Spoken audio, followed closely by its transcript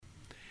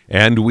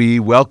And we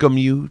welcome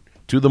you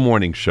to the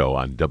morning show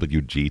on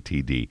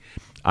WGTD.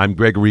 I'm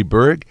Gregory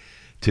Berg.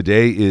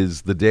 Today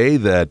is the day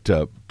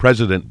that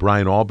President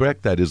Brian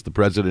Albrecht, that is the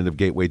president of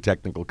Gateway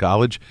Technical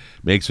College,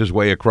 makes his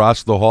way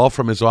across the hall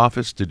from his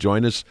office to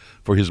join us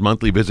for his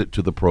monthly visit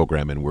to the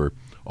program. And we're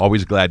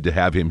always glad to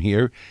have him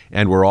here.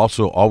 And we're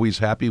also always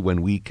happy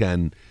when we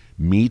can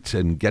meet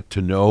and get to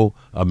know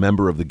a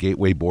member of the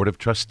Gateway Board of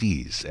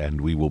Trustees.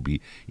 And we will be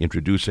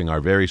introducing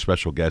our very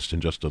special guest in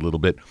just a little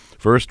bit.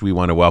 First, we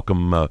want to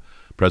welcome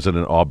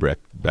President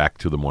Albrecht back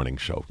to the morning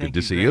show. Good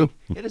to see you.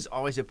 It is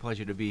always a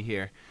pleasure to be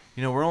here.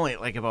 You know, we're only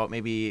like about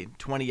maybe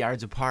 20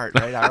 yards apart,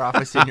 right? Our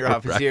office and your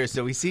office Right. here.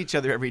 So we see each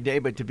other every day,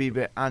 but to be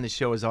on the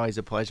show is always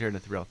a pleasure and a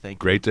thrill. Thank you.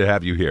 Great to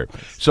have you here.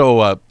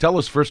 So tell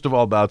us, first of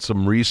all, about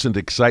some recent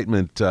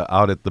excitement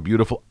out at the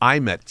beautiful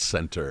IMET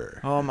Center.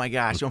 Oh, my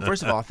gosh. Well,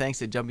 first of all, thanks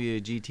to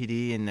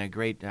WGTD and the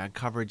great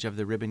coverage of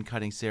the ribbon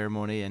cutting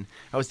ceremony. And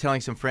I was telling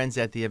some friends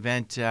at the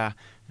event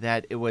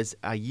that it was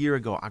a year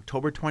ago,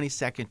 October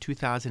 22nd,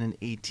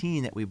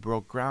 2018, that we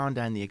broke ground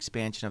on the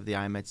expansion of the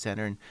IMET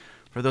Center. And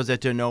for those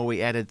that don't know,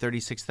 we added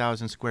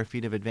 36,000 square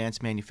feet of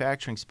advanced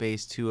manufacturing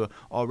space to an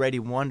already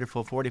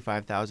wonderful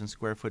 45,000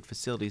 square foot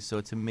facility. So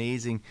it's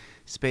amazing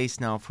space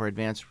now for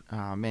advanced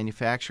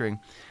manufacturing.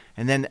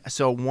 And then,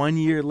 so 1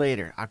 year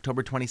later,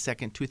 October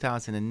 22nd,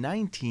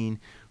 2019,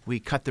 we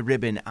cut the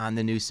ribbon on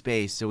the new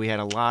space. So we had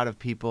a lot of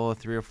people,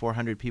 300 or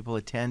 400 people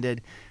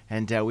attended,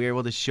 and we were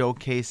able to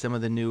showcase some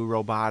of the new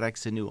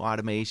robotics and new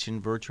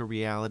automation, virtual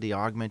reality,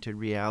 augmented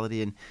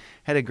reality, and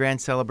had a grand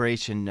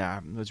celebration.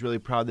 I was really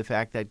proud of the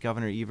fact that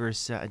Governor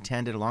Evers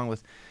attended along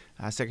with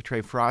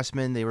Secretary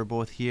Frostman. They were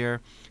both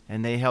here,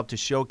 and they helped to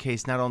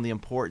showcase not only the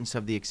importance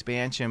of the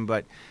expansion,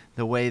 but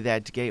the way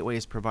that Gateway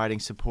is providing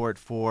support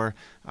for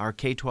our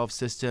K-12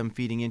 system,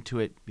 feeding into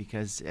it,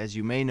 because as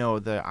you may know,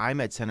 the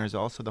IMET Center is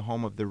also the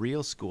home of the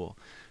Real School.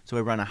 So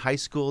we run a high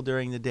school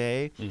during the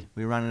day.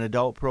 We run an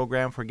adult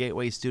program for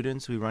Gateway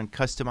students. We run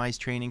customized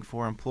training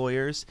for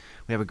employers.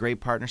 We have a great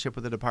partnership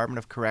with the Department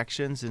of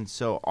Corrections, and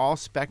so all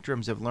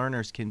spectrums of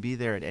learners can be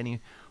there at any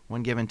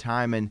one given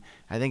time, and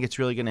I think it's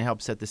really going to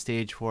help set the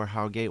stage for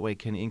how Gateway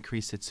can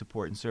increase its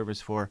support and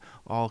service for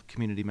all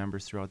community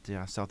members throughout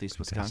southeast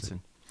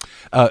Wisconsin.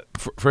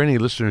 For any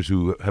listeners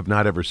who have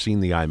not ever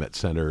seen the IMET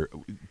Center,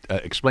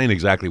 explain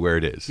exactly where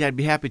it is. Yeah, I'd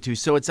be happy to.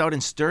 So it's out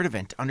in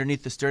Sturtevant,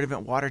 underneath the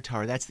Sturtevant Water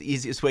Tower. That's the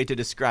easiest way to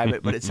describe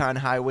it, but it's on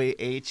Highway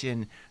H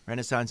in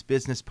Renaissance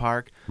Business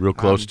Park. Real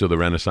close to the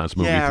Renaissance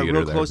Movie Theater. Yeah,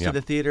 real close there. to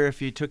the theater. If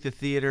you took the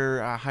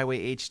theater, Highway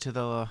H to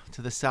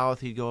the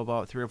south, you'd go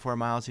about 3 or 4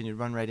 miles, and you'd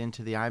run right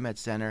into the IMET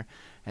Center.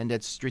 And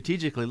it's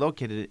strategically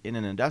located in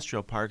an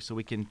industrial park, so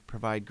we can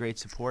provide great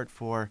support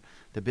for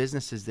the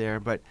businesses there,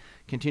 but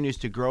continues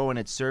to grow in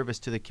its service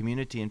to the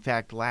community. In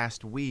fact,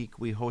 last week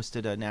we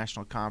hosted a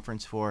national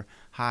conference for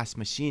Haas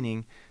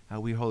Machining.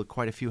 We hold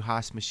quite a few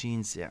Haas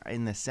machines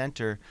in the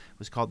center. It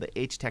was called the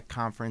H-Tech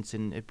Conference,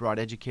 and it brought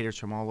educators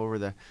from all over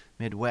the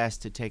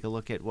Midwest to take a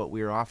look at what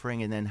we were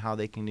offering and then how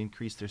they can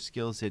increase their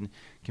skills in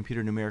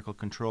computer numerical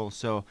control.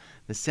 So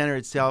the center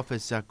itself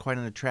is quite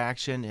an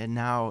attraction, and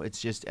now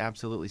it's just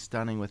absolutely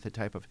stunning with the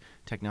type of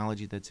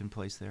technology that's in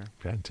place there.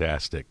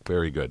 Fantastic.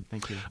 Very good.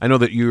 Thank you. I know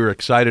that you're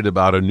excited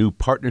about a new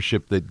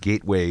partnership that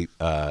Gateway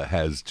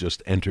has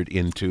just entered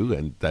into,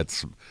 and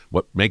that's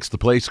what makes the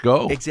place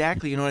go.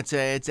 Exactly. You know, it's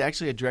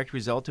actually a direct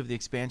result of the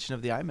expansion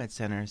of the IMET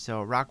Center.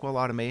 So Rockwell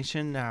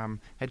Automation,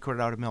 headquartered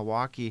out of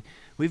Milwaukee,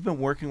 we've been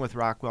working with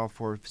Rockwell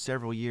for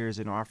several years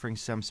and offering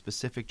some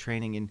specific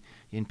training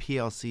in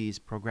PLCs,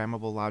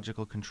 programmable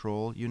logical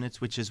control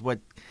units, which is what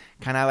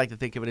kind of I like to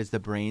think of it as the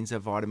brains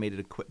of automated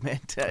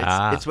equipment.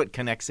 It's what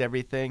connects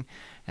everything.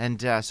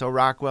 And so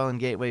Rockwell and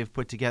Gateway have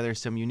put together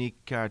some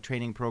unique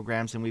training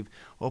programs, and we've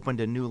opened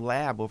a new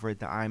lab over at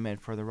the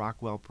IMET for the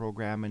Rockwell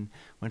program. And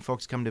when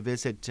folks come to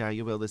visit,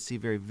 you'll be able to see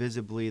very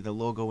visibly the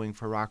logoing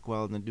for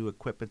Rockwell and the new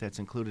equipment that's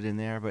included in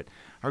there. But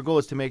our goal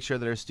is to make sure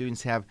that our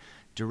students have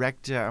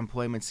direct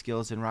employment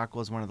skills, and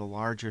Rockwell is one of the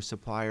larger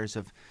suppliers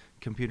of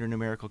computer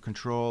numerical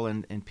control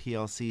and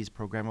PLCs,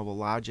 programmable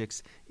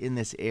logics, in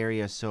this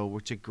area. So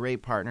it's a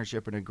great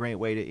partnership and a great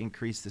way to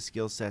increase the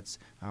skill sets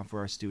for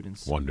our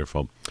students.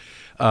 Wonderful.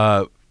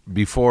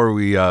 Before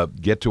we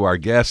get to our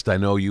guest, I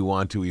know you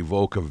want to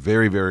evoke a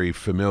very, very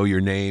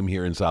familiar name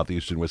here in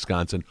southeastern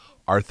Wisconsin,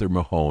 Arthur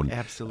Mahone.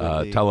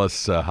 Absolutely. Tell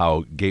us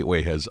how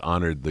Gateway has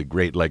honored the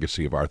great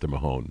legacy of Arthur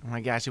Mahone. Oh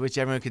my gosh, I wish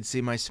everyone could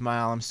see my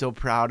smile. I'm so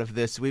proud of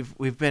this.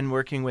 We've been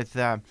working with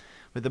the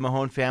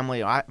Mahone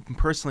family, I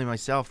personally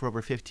myself, for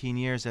over 15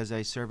 years as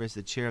I serve as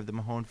the chair of the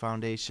Mahone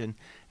Foundation,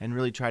 and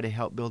really try to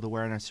help build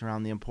awareness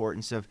around the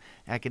importance of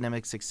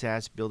academic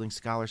success, building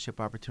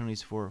scholarship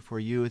opportunities for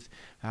youth,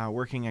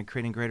 working on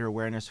creating greater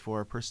awareness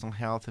for personal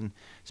health, and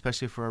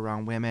especially for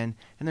around women.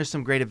 And there's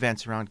some great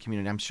events around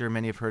community. I'm sure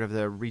many have heard of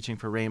the Reaching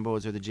for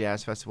Rainbows or the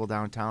Jazz Festival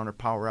downtown, or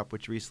Power Up,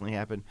 which recently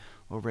happened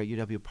over at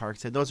UW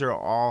Parkside. Those are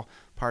all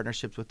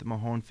partnerships with the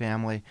Mahone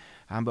family.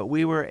 But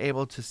we were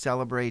able to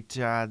celebrate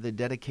the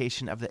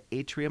dedication of the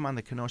atrium on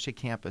the Kenosha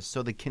campus,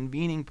 so the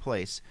convening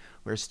place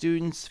where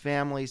students,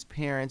 families,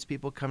 parents,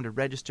 people come to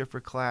register for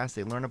class.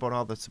 They learn about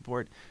all the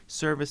support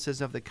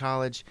services of the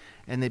college,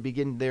 and they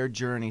begin their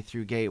journey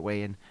through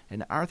Gateway.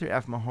 And Arthur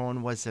F.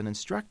 Mahone was an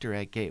instructor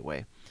at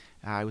Gateway.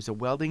 I was a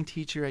welding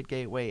teacher at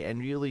Gateway and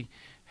really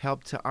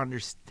help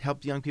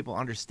young people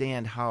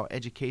understand how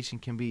education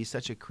can be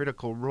such a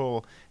critical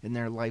role in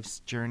their life's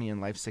journey and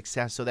life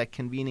success. So that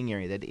convening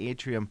area, that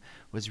atrium,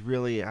 was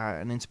really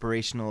an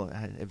inspirational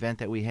event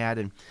that we had,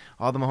 and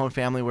all the Mahone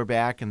family were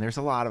back, and there's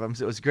a lot of them,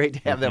 so it was great to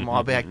have them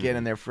all back in,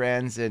 and their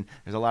friends, and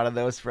there's a lot of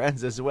those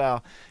friends as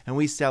well. And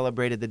we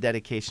celebrated the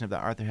dedication of the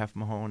Arthur F.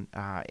 Mahone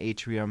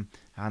atrium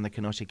on the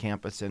Kenosha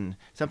campus, and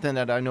something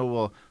that I know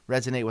will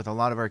resonate with a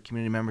lot of our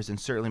community members and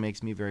certainly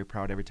makes me very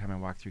proud every time I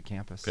walk through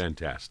campus.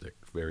 Fantastic.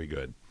 Very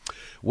good.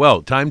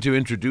 Well, time to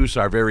introduce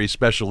our very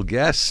special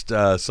guest,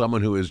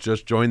 someone who has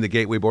just joined the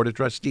Gateway Board of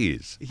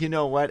Trustees. You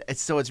know what?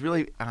 It's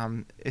really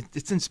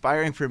it's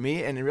inspiring for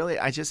me, and really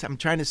I'm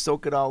trying to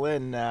soak it all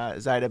in,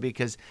 Zaida,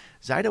 because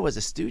Zaida was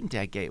a student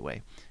at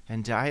Gateway,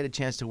 and I had a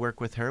chance to work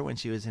with her when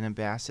she was an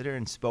ambassador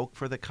and spoke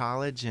for the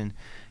college. And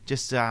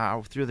just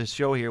through the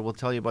show here, we'll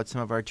tell you about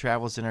some of our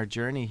travels and our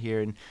journey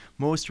here. And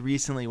most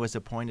recently was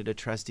appointed a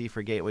trustee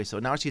for Gateway, so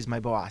now she's my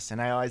boss,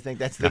 and I always think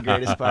that's the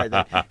greatest part.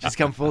 That she's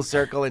come full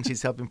circle, and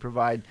she's helping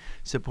provide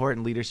support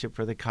and leadership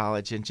for the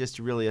college, and just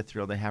really a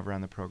thrill to have her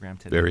on the program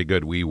today. Very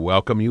good. We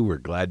welcome you. We're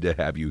glad to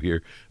have you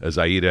here,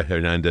 Zaida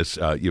Hernandez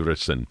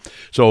Iverson.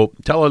 So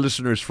tell our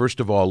listeners, first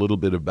of all, a little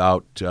bit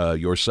about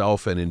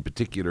yourself, and in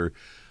particular,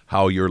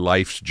 how your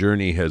life's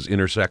journey has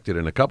intersected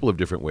in a couple of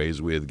different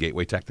ways with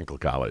Gateway Technical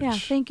College. Yeah,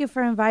 thank you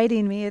for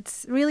inviting me.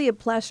 It's really a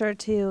pleasure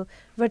to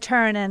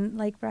return and,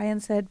 like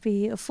Brian said,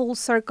 be a full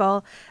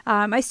circle.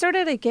 I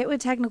started at Gateway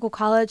Technical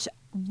College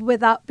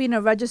without being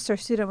a registered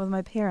student with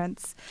my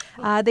parents.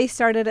 They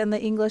started in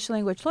the English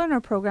language learner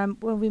program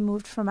when we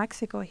moved from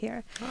Mexico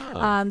here.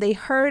 They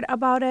heard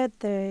about it.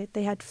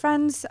 They had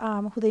friends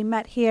who they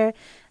met here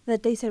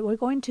that they said, we're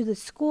going to the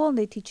school and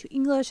they teach you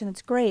English and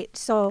it's great.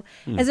 So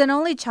as an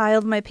only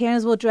child, my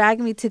parents will drag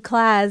me to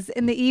class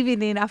in the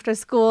evening after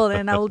school,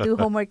 and I will do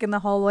homework in the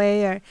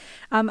hallway, or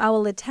I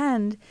will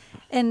attend,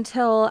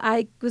 until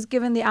I was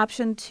given the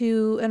option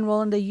to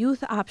enroll in the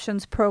Youth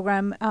Options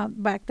program.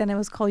 Back then it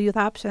was called Youth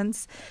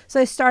Options.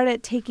 So I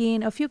started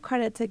taking a few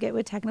credits at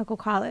Gateway Technical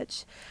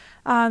College.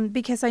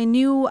 Because I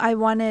knew I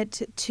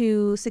wanted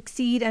to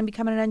succeed and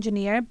become an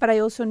engineer, but I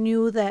also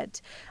knew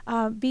that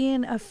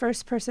being a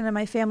first person in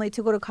my family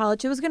to go to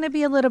college, it was going to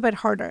be a little bit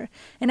harder.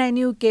 And I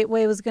knew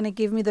Gateway was going to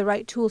give me the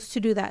right tools to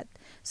do that.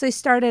 So I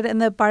started in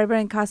the barber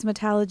and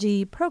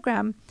cosmetology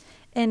program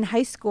in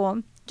high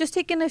school, just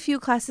taking a few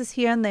classes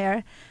here and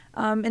there.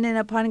 And then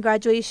upon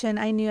graduation,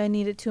 I knew I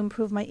needed to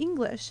improve my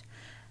English.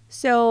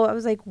 So I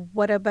was like,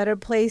 what a better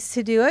place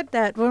to do it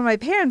that where my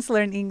parents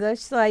learn English.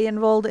 So I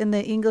enrolled in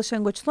the English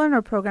language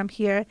learner program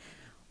here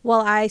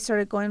while I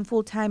started going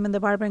full-time in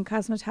the barber and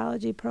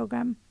cosmetology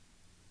program.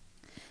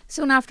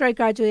 Soon after I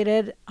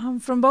graduated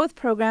from both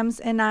programs,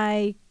 and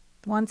I'm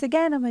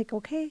like,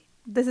 okay,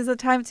 this is the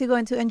time to go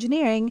into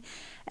engineering.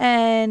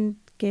 And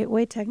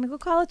Gateway Technical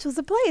College was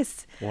a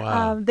place.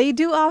 Wow. They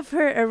do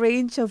offer a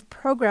range of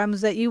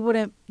programs that you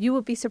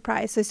would be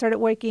surprised. So I started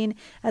working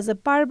as a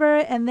barber,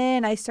 and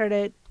then I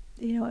started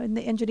in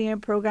the engineering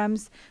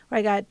programs, where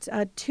I got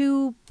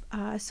 2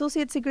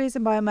 associate's degrees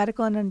in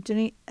biomedical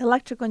and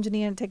electrical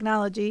engineering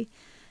technology.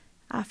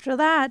 After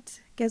that,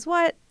 guess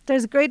what?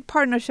 There's great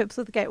partnerships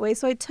with Gateway.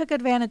 So I took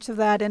advantage of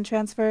that and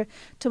transferred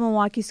to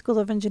Milwaukee School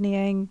of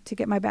Engineering to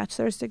get my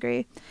bachelor's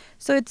degree.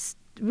 So it's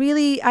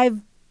really, I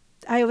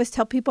always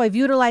tell people I've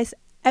utilized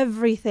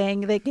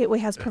everything that Gateway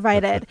has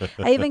provided.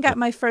 I even got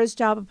my first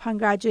job upon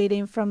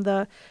graduating from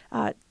the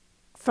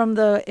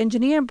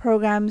engineering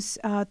programs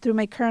through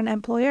my current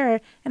employer,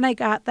 and I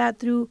got that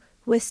through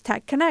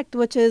WisTech Connect,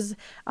 which is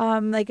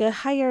like a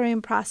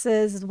hiring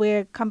process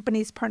where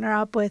companies partner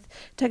up with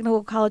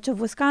Technical College of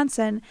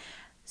Wisconsin.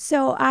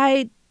 So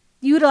I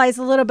utilize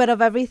a little bit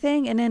of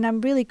everything, and then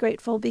I'm really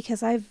grateful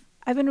because I've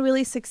been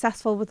really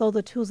successful with all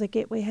the tools that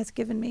Gateway has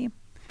given me.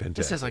 Fantastic.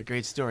 This is a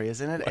great story,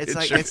 isn't it?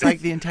 It's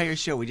like the entire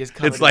show. We just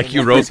covered It's like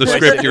you wrote the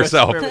script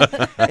yourself.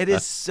 It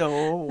is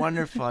so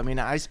wonderful. I mean,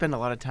 I spend a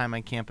lot of time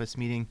on campus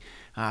meeting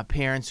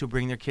parents who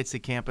bring their kids to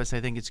campus.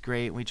 I think it's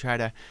great. We try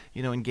to,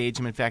 engage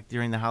them. In fact,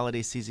 during the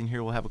holiday season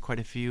here, we'll have quite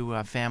a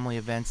few family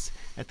events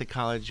at the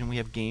college, and we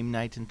have game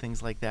night and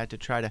things like that to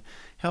try to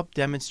help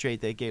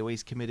demonstrate that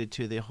Gateway's committed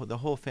to the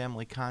whole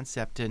family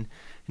concept. And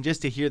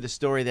just to hear the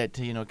story that,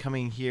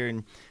 coming here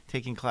and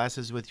taking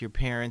classes with your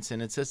parents, and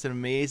it's just an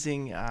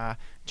amazing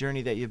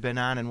journey that you've been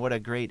on, and what a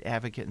great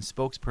advocate and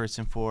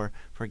spokesperson for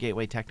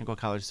Gateway Technical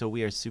College. So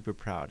we are super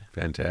proud.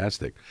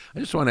 Fantastic. I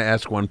just want to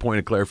ask one point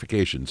of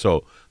clarification.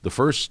 So the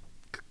first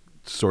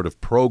sort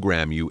of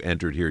program you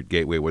entered here at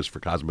Gateway was for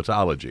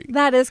cosmetology.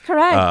 That is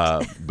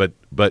correct.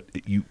 But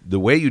the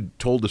way you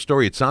told the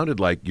story, it sounded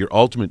like your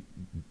ultimate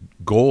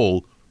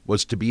goal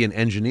was to be an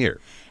engineer.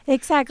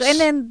 Exactly. And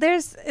then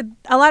there's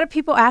a lot of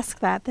people ask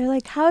that. They're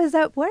like, how does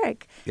that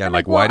work? Yeah, I'm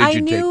like, why did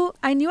you take...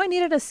 I knew I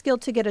needed a skill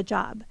to get a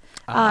job.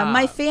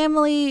 My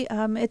family,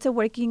 it's a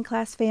working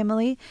class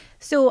family.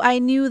 So I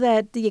knew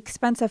that the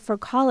expenses for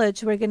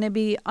college were going to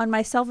be on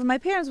myself, and my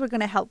parents were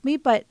going to help me.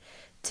 But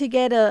to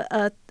get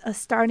a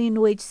starting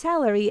wage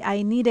salary,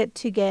 I needed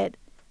to get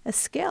a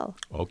skill.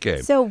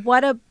 Okay. So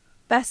what a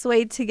best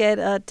way to get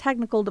a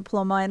technical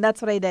diploma, and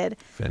that's what I did.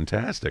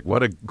 Fantastic.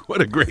 What a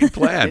great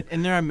plan.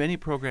 And there are many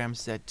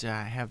programs that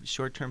have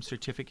short-term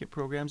certificate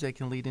programs that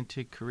can lead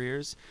into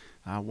careers,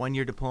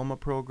 1-year diploma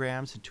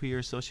programs, and 2-year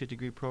associate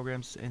degree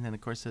programs, and then,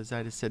 of course, as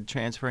I just said,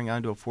 transferring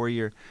onto a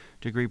 4-year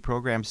degree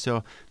program.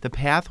 So the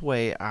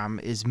pathway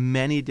is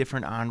many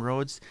different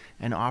on-roads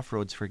and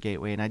off-roads for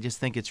Gateway, and I just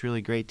think it's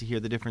really great to hear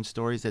the different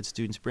stories that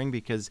students bring,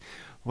 because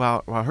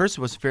while hers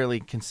was fairly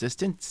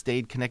consistent,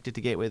 stayed connected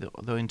to Gateway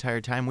the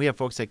entire time, we have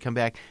folks that come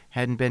back,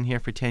 hadn't been here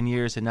for 10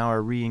 years, and now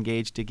are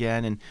re-engaged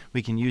again, and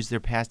we can use their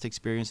past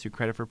experience through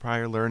credit for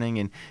prior learning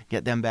and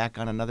get them back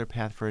on another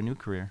path for a new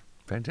career.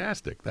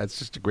 Fantastic. That's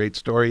just a great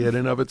story in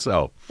and of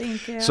itself.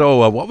 Thank you.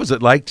 So what was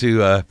it like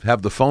to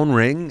have the phone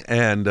ring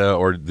and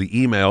or the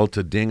email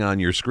to ding on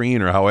your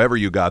screen, or however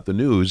you got the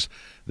news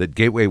that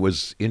Gateway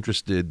was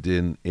interested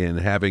in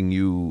having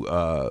you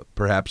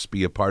perhaps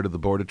be a part of the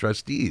Board of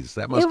Trustees?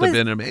 That must have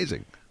been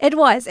amazing. It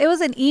was. It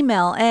was an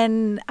email.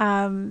 And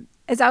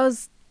as I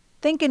was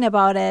thinking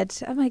about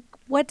it, I'm like,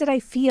 what did I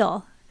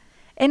feel?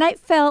 And I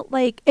felt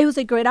like it was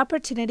a great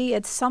opportunity.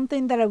 It's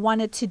something that I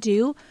wanted to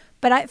do,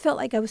 but I felt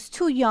like I was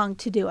too young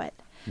to do it.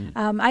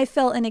 I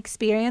felt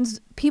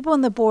inexperienced. People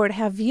on the board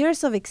have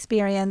years of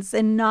experience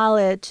and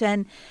knowledge,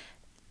 and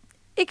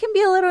it can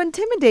be a little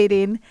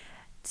intimidating.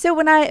 So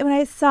when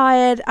I saw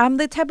it, I'm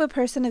the type of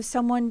person, if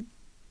someone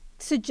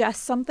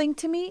suggests something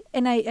to me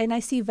and I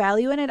see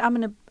value in it, I'm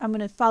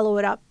gonna follow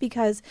it up,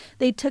 because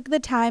they took the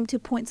time to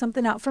point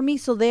something out for me.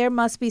 So there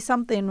must be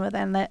something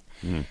within it.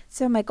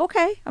 So I'm like,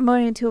 okay, I'm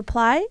going to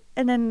apply.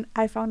 And then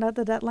I found out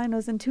the deadline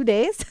was in 2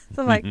 days.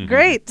 So I'm like,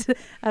 great,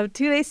 I have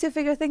 2 days to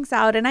figure things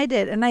out. And I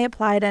did, and I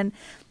applied, and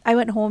I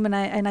went home and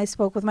I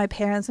spoke with my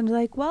parents, and they're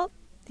like, well,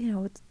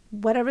 it's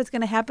whatever's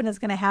going to happen is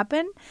going to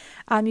happen.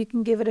 You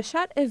can give it a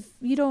shot. If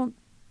you don't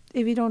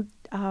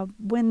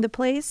win the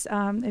place,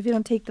 if you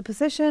don't take the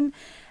position,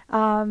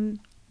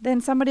 then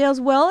somebody else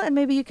will, and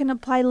maybe you can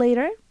apply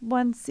later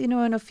once, in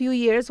a few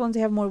years, once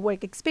you have more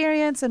work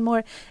experience and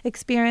more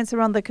experience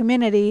around the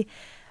community.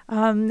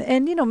 And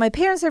my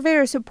parents are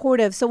very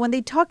supportive. So when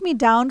they talk me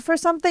down for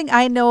something,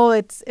 I know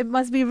it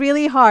must be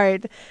really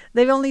hard.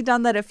 They've only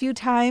done that a few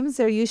times.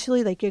 They're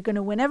usually like, you're going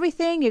to win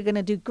everything. You're going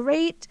to do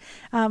great.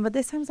 But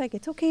this time's like,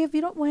 it's okay if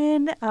you don't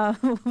win.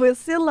 We'll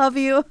still love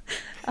you.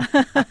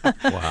 Wow.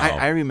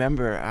 I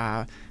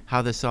remember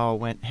how this all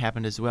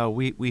happened as well.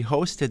 We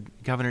hosted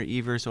Governor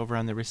Evers over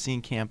on the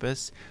Racine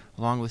campus,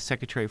 along with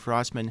Secretary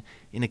Frostman,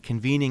 in a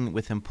convening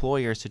with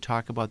employers to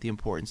talk about the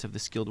importance of the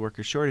skilled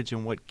worker shortage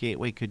and what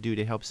Gateway could do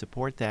to help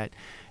support that.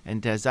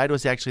 And Zaida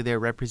was actually there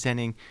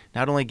representing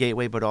not only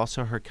Gateway but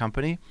also her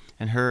company,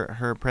 and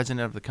her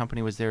president of the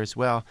company was there as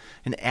well.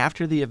 And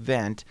after the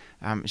event,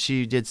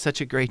 she did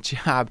such a great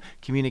job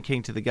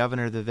communicating to the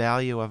governor the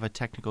value of a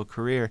technical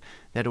career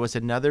that it was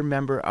another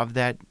member of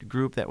that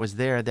group that was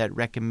there that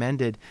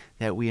recommended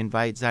that we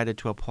invite Zaida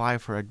to apply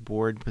for a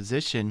board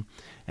position.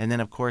 And then,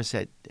 of course,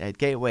 at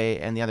Gateway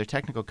and the other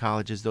technical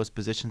colleges, those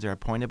positions are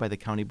appointed by the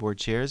county board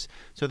chairs.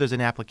 So there's an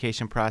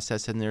application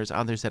process, and there's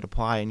others that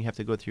apply, and you have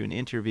to go through an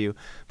interview.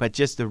 But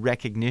just the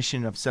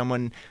recognition of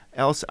someone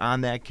else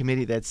on that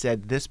committee that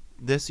said,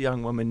 this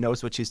young woman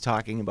knows what she's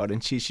talking about,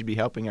 and she should be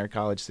helping our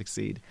college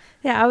succeed.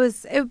 Yeah,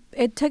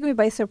 it took me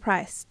by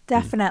surprise,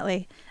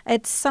 definitely.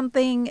 It's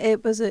something,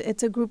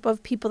 it's a group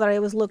of people that I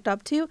was looked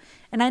up to,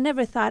 and I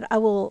never thought I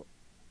will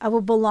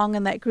belong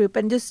in that group.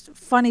 And just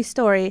funny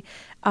story,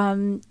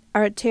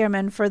 our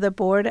chairman for the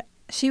board,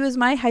 she was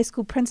my high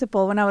school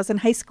principal when I was in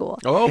high school.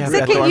 Oh, yeah,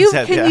 so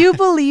can you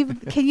believe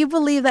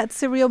that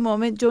surreal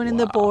moment, joining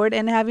the board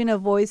and having a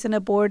voice in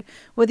a board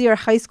with your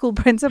high school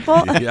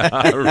principal?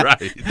 Yeah,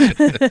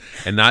 right.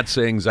 And not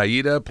saying,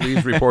 Zaida,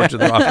 please report to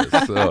the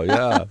office. So,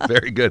 yeah,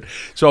 very good.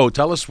 So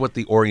tell us what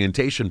the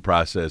orientation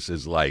process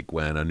is like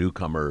when a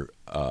newcomer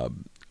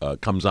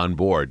comes on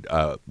board.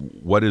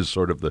 What is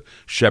sort of the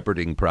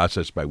shepherding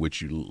process by which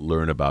you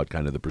learn about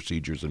kind of the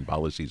procedures and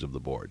policies of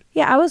the board?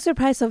 Yeah, I was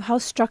surprised of how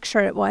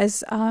structured it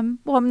was.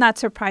 Well, I'm not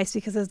surprised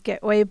because it's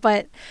Gateway,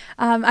 but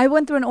I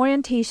went through an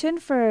orientation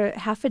for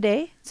half a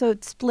day. So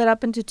it's split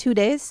up into 2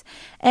 days.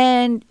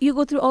 And you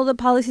go through all the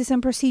policies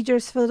and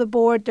procedures for the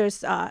board.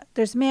 There's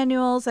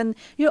manuals, and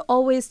you're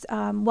always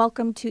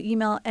welcome to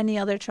email any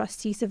other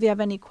trustees if you have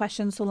any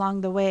questions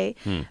along the way.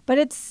 But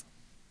it's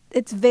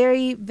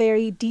very,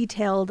 very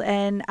detailed,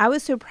 and I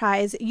was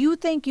surprised. You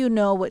think you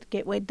know what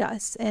Gateway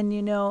does, and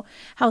you know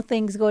how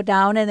things go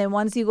down, and then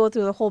once you go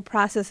through the whole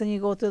process and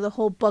you go through the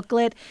whole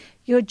booklet,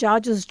 your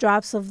jaw just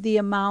drops of the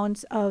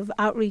amount of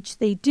outreach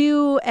they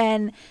do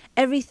and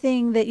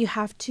everything that you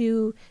have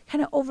to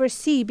kind of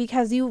oversee,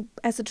 because you,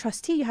 as a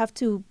trustee, you have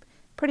to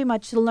pretty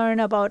much learn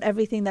about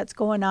everything that's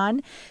going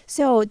on.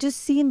 So just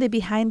seeing the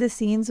behind the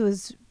scenes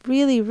was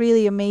really,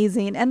 really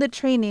amazing. And the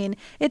training,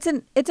 it's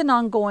an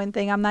ongoing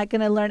thing. I'm not going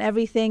to learn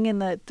everything in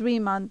the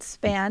 3-month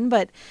span,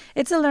 but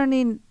it's a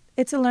learning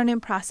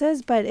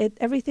process, but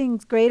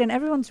everything's great and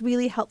everyone's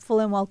really helpful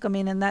and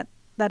welcoming, and that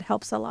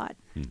helps a lot.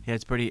 Yeah,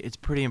 it's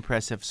pretty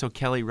impressive. So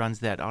Kelly runs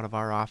that out of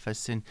our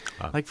office, and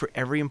like for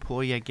every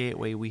employee at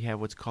Gateway, we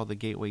have what's called the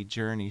Gateway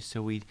Journey.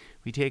 So we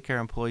take our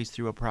employees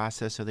through a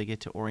process so they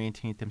get to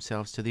orientate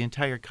themselves to the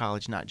entire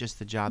college, not just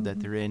the job that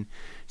they're in.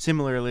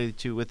 Similarly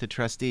to with the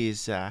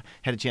trustees, had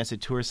a chance to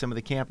tour some of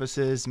the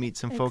campuses, meet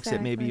some folks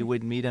that maybe you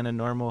wouldn't meet on a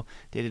normal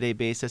day-to-day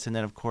basis, and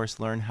then of course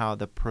learn how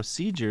the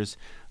procedures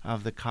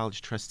of the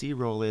college trustee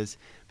role is,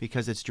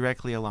 because it's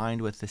directly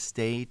aligned with the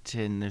state,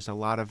 and there's a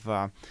lot of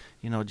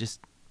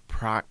just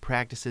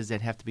practices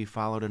that have to be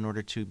followed in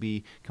order to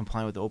be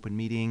compliant with open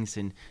meetings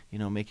and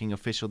making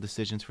official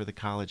decisions for the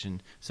college.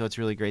 And so it's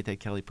really great that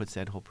Kelly puts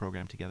that whole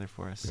program together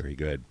for us. Very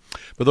good.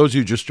 For those of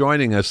you just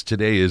joining us,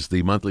 today is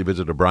the monthly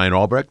visit of Brian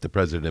Albrecht, the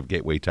president of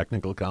Gateway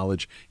Technical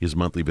College, his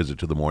monthly visit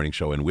to the morning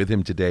show. And with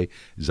him today,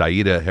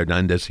 Zaida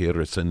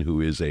Hernandez-Harrison,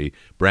 who is a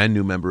brand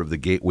new member of the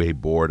Gateway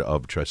Board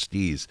of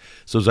Trustees.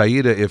 So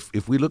Zaida,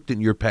 if we looked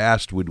in your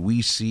past, would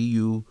we see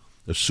you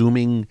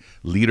assuming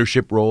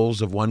leadership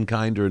roles of one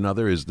kind or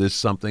another? Is this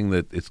something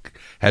that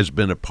has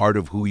been a part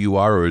of who you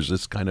are, or is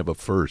this kind of a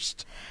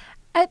first?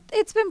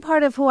 It's been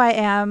part of who I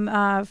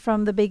am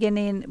from the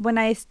beginning. When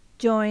I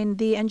joined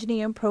the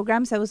engineering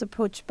programs, I was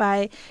approached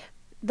by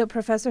the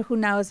professor who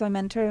now is my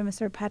mentor,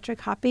 Mr.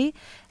 Patrick Hoppy,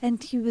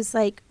 and he was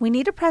like, "We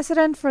need a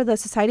president for the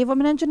Society of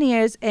Women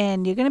Engineers,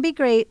 and you're going to be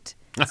great.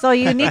 So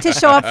you need to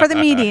show up for the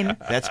meeting."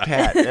 That's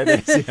Pat. That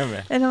is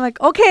him. And I'm like,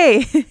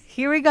 okay,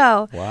 here we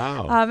go.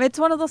 Wow. It's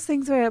one of those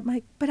things where I'm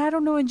like, but I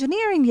don't know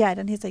engineering yet.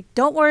 And he's like,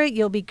 don't worry,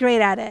 you'll be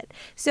great at it.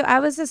 So I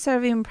was a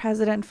serving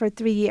president for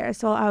 3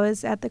 years while I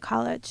was at the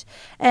college.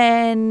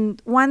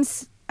 And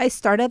once I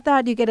started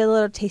that, you get a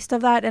little taste of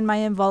that, and my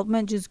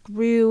involvement just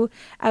grew.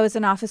 I was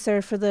an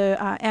officer for the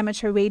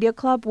Amateur Radio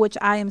Club, which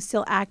I am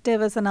still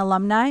active as an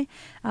alumni.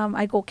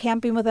 I go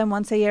camping with them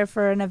once a year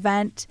for an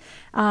event.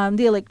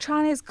 The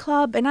Electronics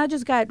Club, and I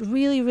just got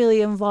really,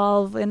 really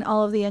involved in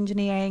all of the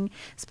engineering,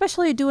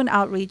 especially doing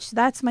outreach.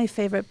 That's my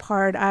favorite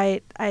part.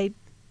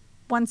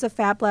 Once the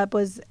Fab Lab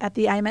was at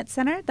the IMET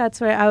Center,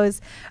 that's where I was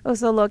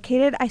also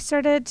located. I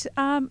started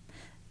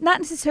not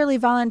necessarily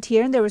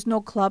volunteering. There was no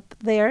club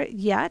there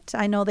yet.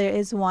 I know there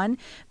is one,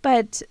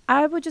 but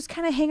I would just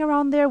kind of hang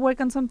around there,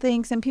 work on some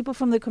things, and people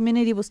from the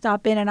community will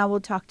stop in and I will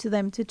talk to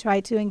them to try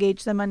to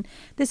engage them on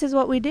this is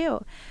what we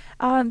do.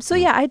 So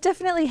yeah, I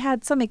definitely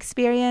had some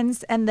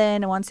experience. And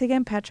then once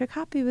again, Patrick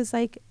Hoppy was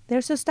like,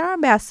 there's a Star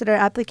Ambassador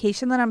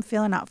application that I'm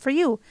filling out for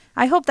you.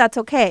 I hope that's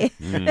okay.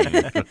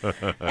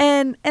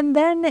 And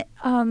then,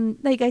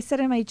 like I said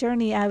in my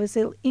journey, I was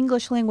an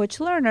English language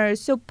learner.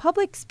 So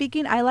public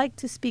speaking, I like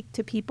to speak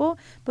to people,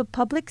 but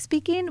public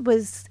speaking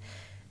was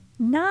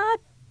not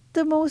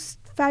the most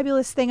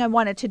fabulous thing I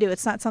wanted to do.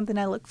 It's not something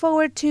I look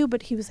forward to,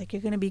 but he was like,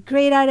 you're going to be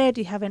great at it.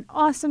 You have an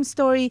awesome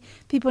story.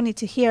 People need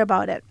to hear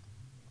about it.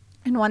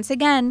 And once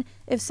again,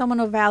 if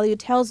someone of value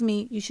tells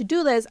me you should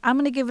do this, I'm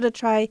going to give it a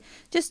try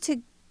just to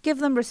give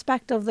them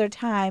respect of their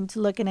time to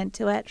looking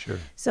into it. Sure.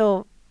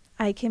 So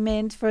I came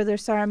in for their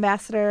Star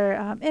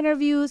Ambassador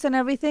interviews and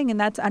everything, and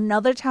that's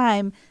another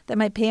time that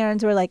my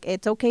parents were like,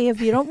 it's okay if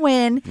you don't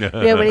win.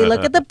 We already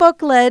look at the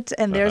booklet,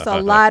 and there's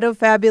a lot of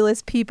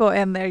fabulous people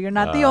in there. You're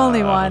not the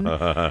only one.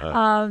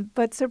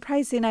 But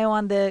surprising, I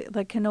won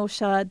the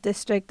Kenosha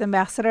District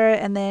Ambassador,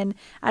 and then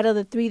out of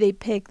the 3, they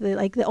picked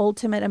the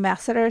ultimate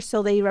ambassador,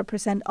 so they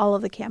represent all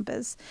of the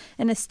campus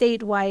in a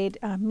statewide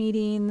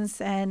meetings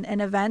and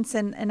events,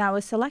 and I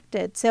was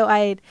selected. So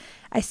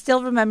I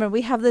still remember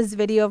we have this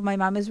video of my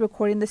mom is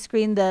recording the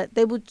screen that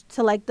they would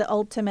select the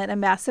ultimate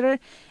ambassador.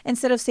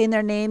 Instead of saying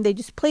their name, they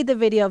just played the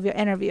video of your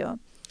interview.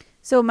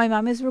 So my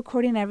mom is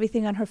recording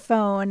everything on her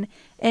phone.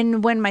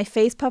 And when my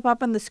face popped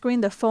up on the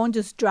screen, the phone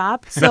just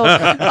dropped. So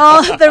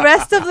all the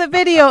rest of the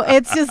video,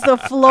 it's just the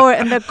floor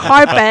and the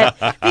carpet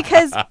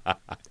because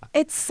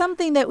it's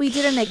something that we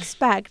didn't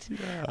expect.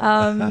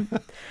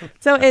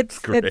 So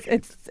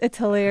it's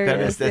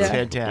hilarious. That's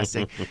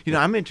fantastic.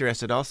 I'm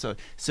interested also.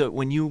 So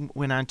when you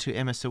went on to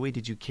MSOE,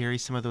 did you carry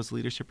some of those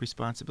leadership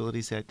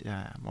responsibilities at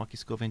Milwaukee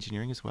School of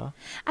Engineering as well?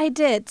 I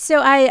did.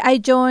 So I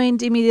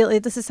joined immediately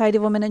the Society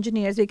of Women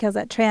Engineers because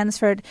that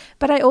transferred.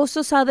 But I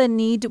also saw the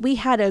need. We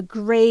had a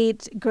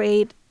great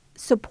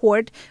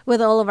support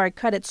with all of our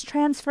credits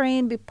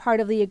transferring, be part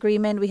of the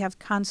agreement. We have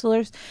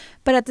counselors.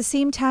 But at the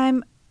same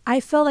time, I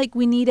felt like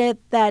we needed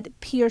that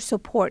peer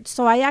support.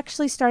 So I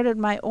actually started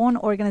my own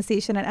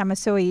organization at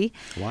MSOE.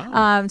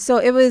 Wow. So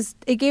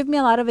it gave me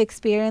a lot of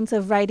experience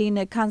of writing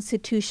a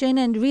constitution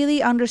and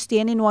really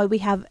understanding why we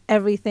have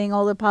everything,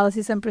 all the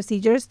policies and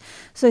procedures.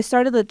 So I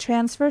started the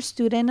Transfer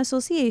Student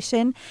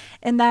Association,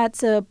 and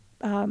that's a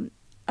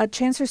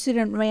transfer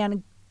student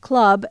ran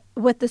club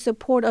with the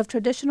support of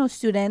traditional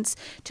students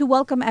to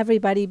welcome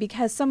everybody,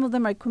 because some of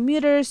them are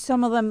commuters,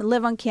 some of them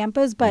live on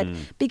campus, but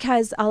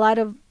because a lot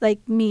of like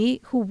me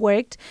who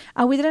worked,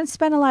 we didn't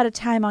spend a lot of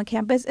time on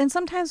campus, and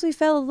sometimes we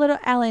felt a little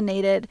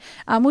alienated.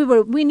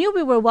 We knew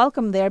we were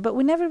welcome there, but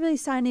we never really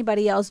saw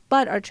anybody else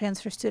but our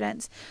transfer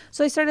students.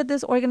 So I started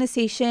this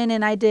organization,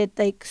 and I did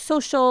like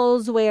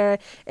socials where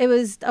it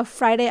was a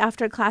Friday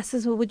after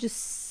classes we would just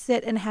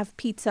sit and have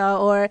pizza,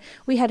 or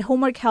we had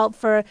homework help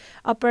for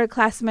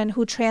upperclassmen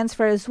who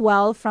transfer as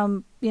well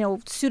from,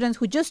 students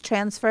who just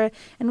transfer,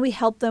 and we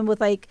help them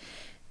with like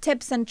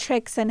tips and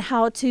tricks and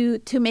how to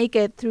make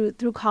it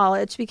through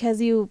college,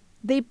 because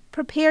they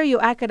prepare you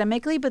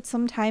academically, but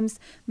sometimes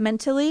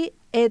mentally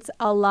it's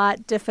a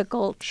lot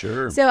difficult.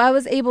 Sure. So I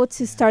was able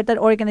to start that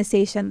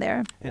organization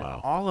there. And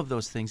all of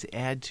those things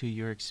add to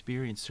your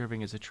experience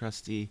serving as a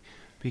trustee,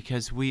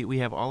 because we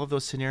have all of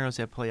those scenarios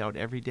that play out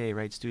every day,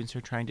 right? Students are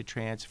trying to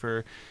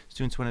transfer.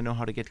 Students want to know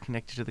how to get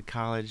connected to the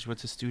college.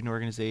 What's a student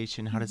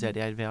organization? How does that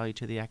add value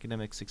to the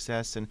academic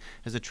success? And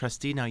as a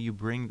trustee now, you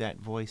bring that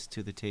voice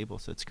to the table,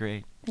 so it's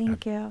great.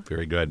 Thank you.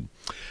 Very good.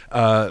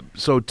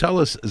 So tell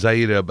us,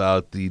 Zaida,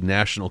 about the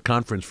National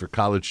Conference for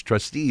College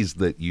Trustees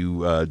that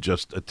you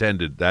just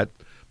attended. That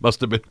must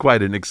have been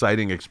quite an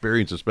exciting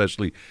experience,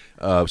 especially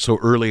so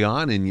early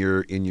on in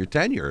your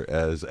tenure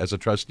as a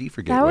trustee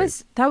for Gateway.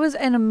 That was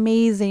an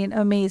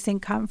amazing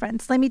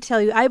conference. Let me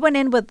tell you, I went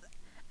in with,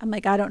 I'm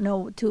like, I don't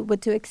know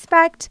what to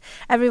expect.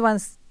 Everyone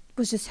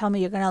was just telling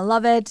me you're gonna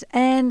love it,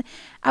 and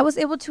I was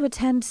able to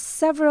attend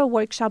several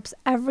workshops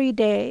every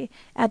day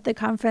at the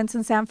conference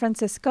in San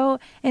Francisco,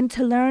 and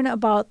to learn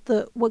about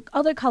what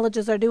other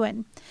colleges are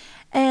doing.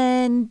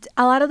 And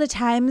a lot of the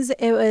times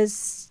it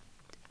was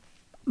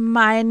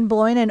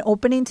mind-blowing and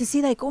opening to see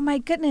like, oh my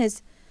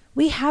goodness,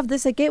 we have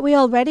this at Gateway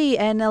already,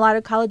 and a lot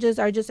of colleges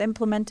are just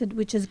implemented,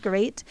 which is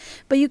great.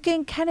 But you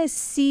can kind of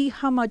see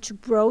how much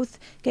growth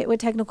Gateway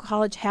Technical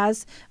College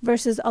has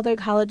versus other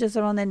colleges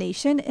around the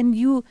nation, and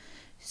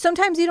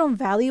sometimes you don't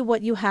value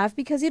what you have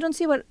because you don't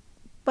see what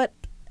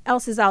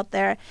else is out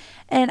there.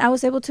 And I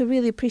was able to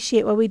really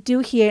appreciate what we do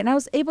here, and I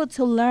was able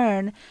to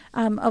learn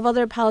of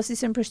other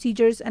policies and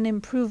procedures and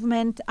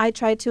improvement. I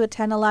tried to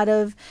attend a lot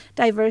of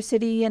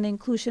diversity and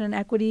inclusion and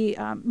equity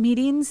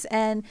meetings,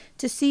 and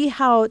to see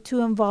how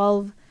to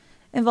involve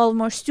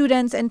more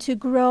students and to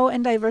grow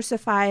and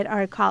diversify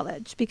our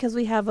college, because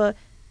we have a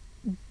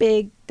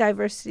big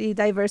diverse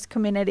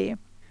community.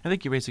 I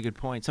think you raise a good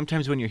point.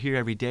 Sometimes when you're here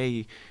every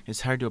day,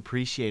 it's hard to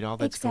appreciate all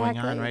that's going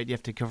on, right? You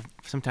have to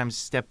sometimes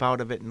step out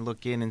of it and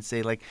look in and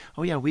say, like,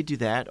 oh, yeah, we do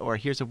that, or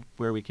here's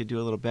where we could do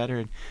a little better.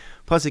 And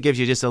plus, it gives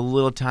you just a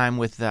little time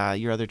with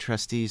your other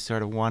trustees,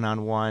 sort of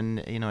one-on-one,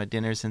 at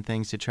dinners and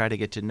things, to try to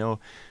get to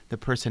know the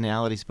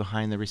personalities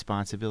behind the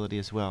responsibility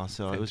as well.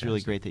 So Fantastic. It was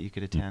really great that you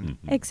could attend.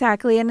 Mm-hmm.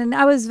 Exactly. And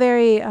I was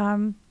very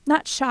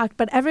not shocked,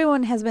 but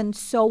everyone has been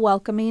so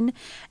welcoming.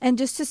 And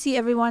just to see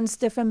everyone's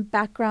different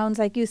backgrounds,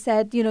 like you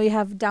said, you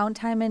have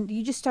downtime and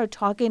you just start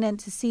talking, and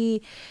to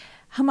see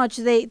how much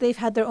they've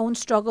had their own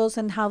struggles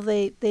and how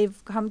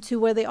they've come to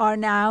where they are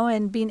now,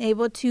 and being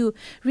able to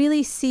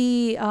really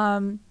see a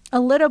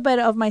little bit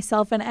of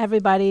myself and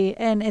everybody,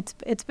 and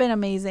it's been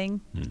amazing.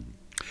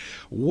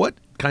 What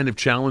kind of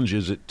challenge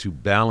is it to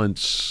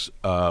balance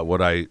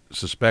what I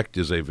suspect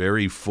is a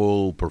very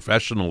full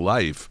professional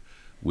life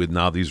with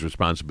now these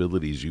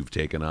responsibilities you've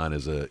taken on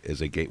as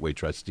a Gateway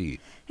trustee?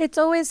 It's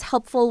always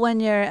helpful when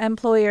your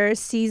employer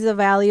sees the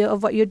value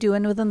of what you're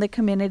doing within the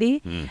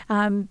community.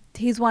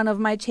 He's one of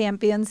my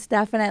champions,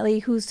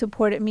 definitely, who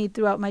supported me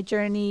throughout my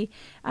journey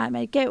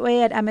at Gateway,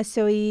 at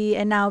MSOE,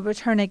 and now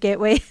return at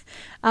Gateway.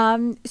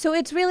 So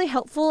it's really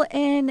helpful.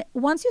 And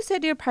once you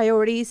set your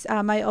priorities,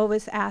 I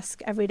always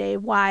ask every day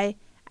why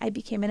I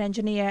became an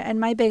engineer. And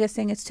my biggest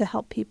thing is to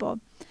help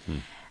people.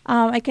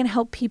 I can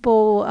help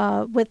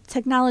people with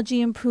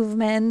technology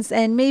improvements,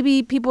 and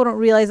maybe people don't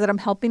realize that I'm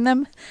helping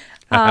them.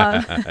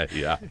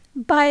 Yeah.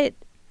 But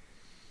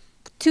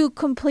to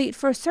complete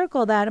First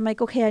Circle that, I'm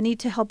like, okay, I need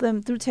to help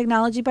them through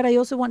technology, but I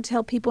also want to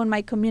help people in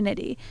my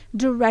community,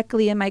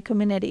 directly in my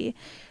community.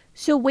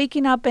 So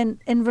waking up and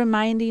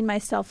reminding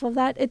myself of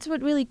that, it's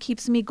what really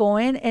keeps me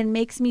going and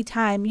makes me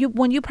time.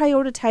 When you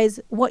prioritize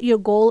what your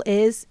goal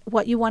is,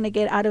 what you want to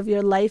get out of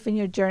your life and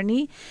your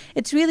journey,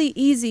 it's really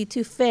easy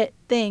to fit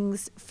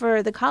things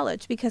for the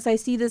college, because I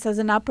see this as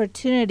an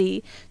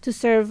opportunity to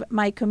serve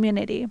my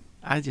community.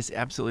 I just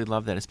absolutely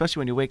love that,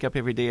 especially when you wake up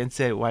every day and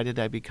say, why did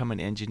I become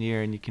an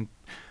engineer? And you can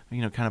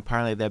kind of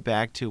parlay that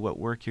back to what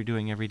work you're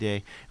doing every day.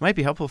 It might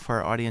be helpful for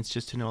our audience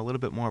just to know a little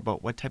bit more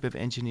about what type of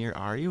engineer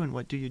are you and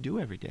what do you do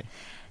every day?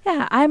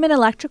 Yeah, I'm an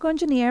electrical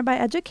engineer by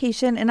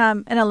education, and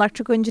I'm an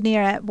electrical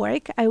engineer at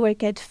work. I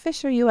work at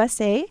Fisher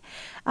USA.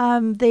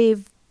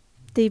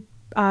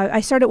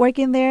 I started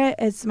working there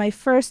as my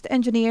first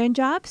engineering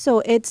job,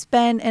 so it's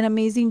been an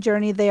amazing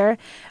journey there.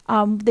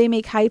 They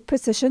make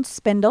high-precision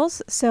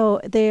spindles,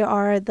 so they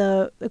are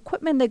the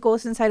equipment that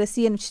goes inside a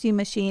CNC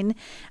machine.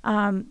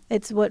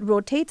 It's what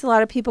rotates. A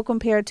lot of people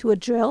compare it to a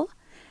drill.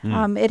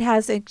 It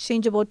has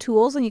exchangeable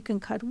tools, and you can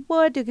cut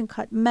wood, you can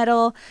cut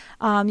metal,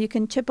 you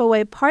can chip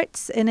away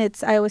parts. And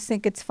I always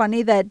think it's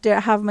funny that they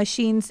have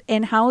machines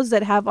in-house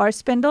that have our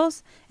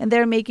spindles, and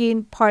they're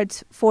making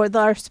parts for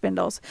our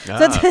spindles. Okay.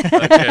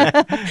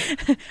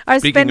 Our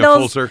Speaking spindles,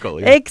 of full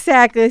circle. Yeah.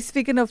 exactly.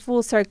 Speaking of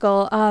full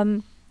circle,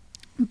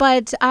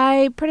 but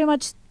I pretty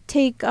much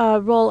take a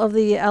role of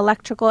the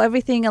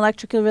everything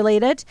electrical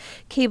related,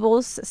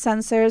 cables,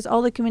 sensors,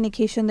 all the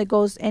communication that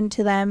goes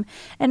into them.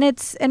 And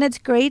it's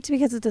great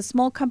because it's a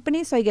small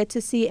company, so I get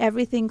to see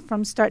everything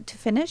from start to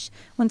finish.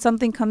 When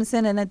something comes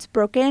in and it's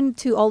broken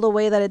to all the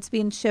way that it's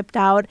being shipped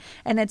out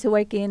and it's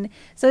working.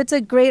 So it's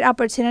a great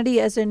opportunity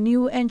as a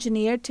new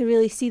engineer to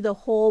really see the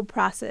whole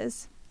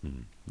process.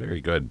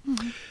 Very good.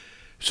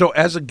 So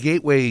as a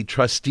Gateway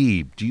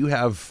trustee, do you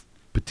have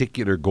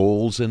particular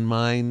goals in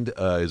mind?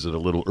 Is it a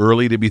little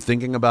early to be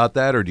thinking about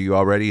that, or do you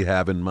already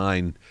have in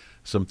mind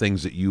some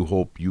things that you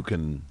hope you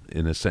can,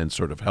 in a sense,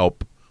 sort of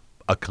help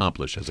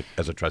accomplish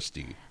as a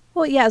trustee?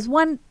 Well, yes.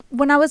 When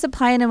I was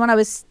applying and when I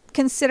was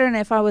considering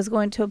if I was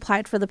going to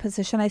apply for the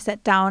position, I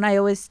sat down. I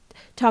always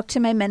talk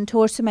to my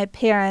mentors, to my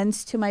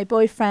parents, to my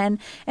boyfriend,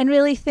 and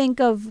really think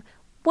of,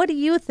 what do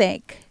you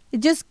think?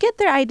 Just get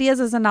their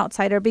ideas as an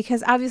outsider,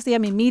 because obviously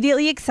I'm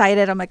immediately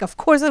excited. I'm like, of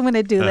course I'm going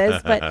to do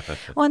this. But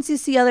once you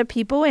see other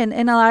people and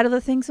a lot of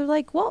the things are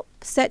like, well,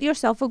 set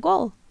yourself a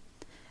goal.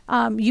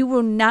 You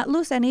will not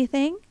lose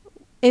anything.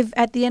 If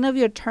at the end of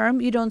your term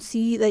you don't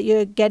see that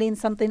you're getting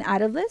something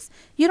out of this,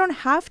 you don't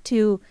have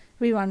to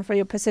rerun for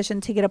your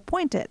position to get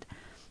appointed,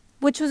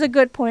 which was a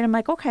good point. I'm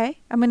like, okay,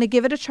 I'm going to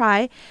give it a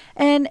try.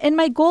 And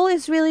my goal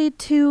is really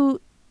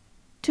to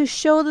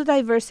show the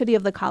diversity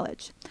of the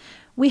college.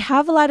 We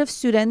have a lot of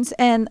students,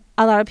 and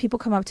a lot of people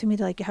come up to me,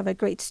 they're like, you have a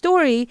great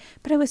story.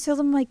 But I always tell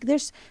them, like,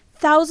 there's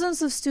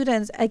thousands of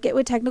students at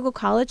Gateway Technical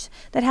College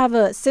that have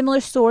a similar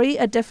story,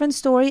 a different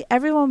story,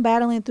 everyone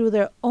battling through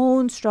their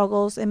own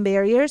struggles and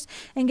barriers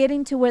and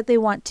getting to where they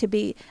want to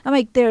be. I'm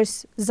like,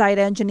 there's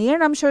Zaida engineer,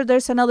 and I'm sure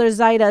there's another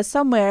Zaida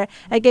somewhere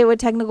at Gateway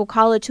Technical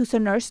College who's a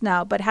nurse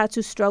now, but had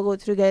to struggle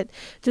to get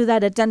through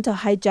that, a dental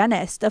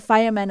hygienist, a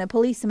fireman, a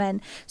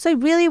policeman. So I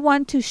really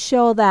want to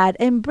show that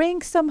and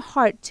bring some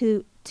heart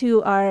to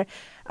our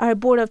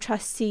board of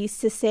trustees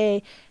to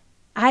say,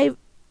 I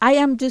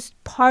am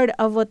just part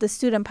of what the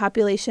student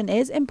population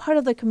is and part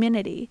of the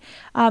community.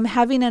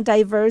 Having a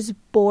diverse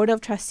board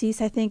of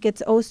trustees, I think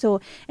it's also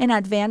an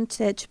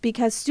advantage,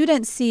 because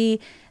students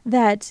see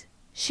that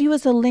she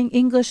was an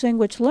English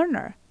language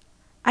learner.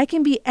 I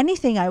can be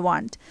anything I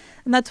want.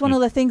 And that's one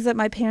of the things that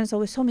my parents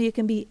always told me. You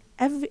can be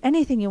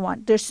anything you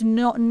want. There's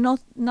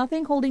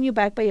nothing holding you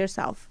back by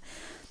yourself.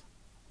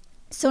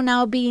 So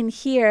now being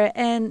here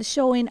and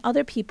showing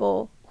other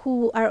people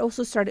who are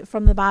also started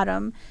from the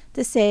bottom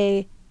to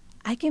say,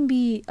 I can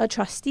be a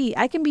trustee.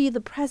 I can be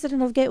the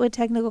president of Gateway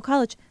Technical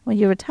College when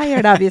you're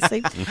retired,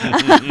 obviously.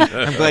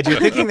 I'm glad you're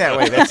thinking that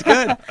way. That's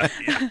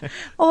good.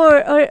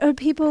 or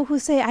people who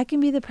say, I can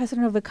be the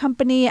president of a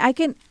company. I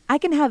can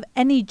have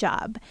any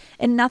job,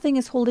 and nothing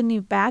is holding me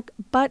back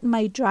but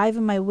my drive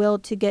and my will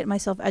to get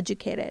myself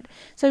educated.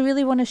 So I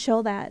really want to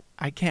show that.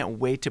 I can't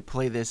wait to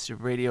play this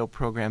radio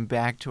program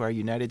back to our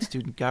United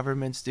Student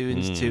Government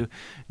students, to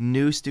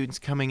new students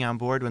coming on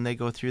board when they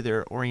go through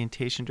their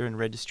orientation during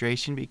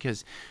registration,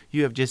 because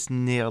you have just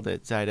nailed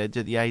it, Zaida,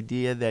 to the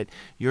idea that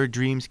your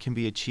dreams can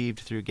be achieved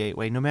through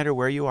Gateway. No matter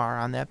where you are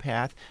on that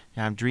path,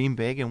 dream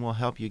big and we'll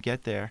help you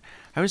get there.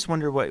 I just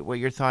wonder what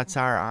your thoughts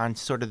are on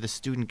sort of the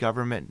student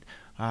government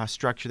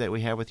structure that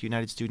we have with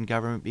United Student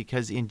Government,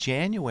 because in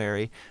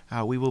January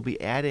we will be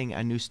adding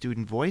a new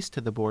student voice to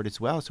the board as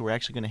well. So we're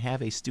actually going to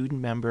have a student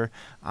member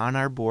on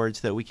our board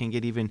so that we can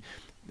get even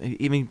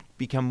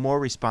become more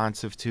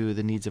responsive to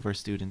the needs of our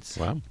students.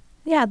 Wow.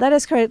 Yeah, that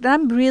is correct. And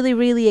I'm really,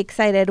 really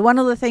excited. One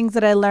of the things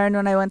that I learned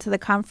when I went to the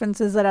conference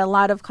is that a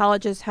lot of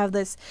colleges have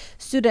this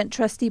student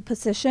trustee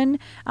position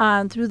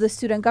through the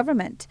student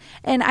government.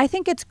 And I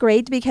think it's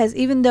great because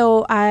even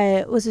though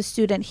I was a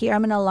student here,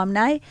 I'm an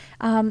alumni,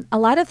 a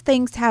lot of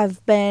things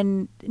have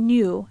been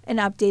new and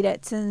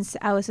updated since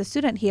I was a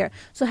student here.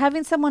 So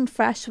having someone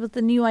fresh with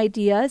the new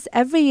ideas,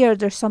 every year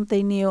there's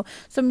something new.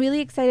 So I'm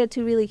really excited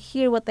to really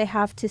hear what they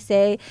have to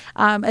say.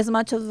 As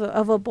much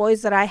of a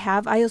voice that I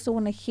have, I also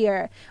want to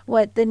hear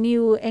what the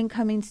new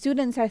incoming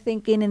students are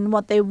thinking and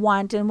what they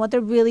want and what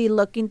they're really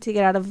looking to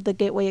get out of the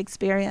Gateway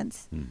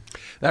experience.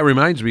 That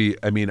reminds me,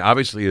 I mean,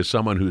 obviously as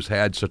someone who's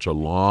had such a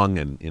long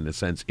and, in a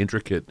sense,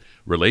 intricate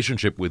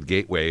relationship with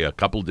Gateway a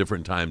couple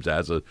different times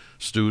as a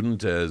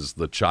student, as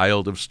the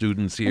child of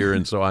students here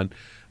and so on,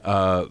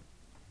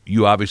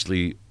 you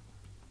obviously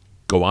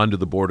go on to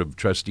the Board of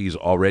Trustees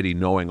already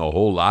knowing a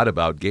whole lot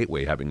about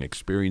Gateway, having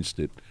experienced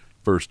it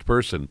first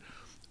person.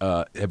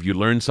 Have you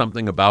learned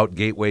something about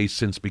Gateway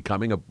since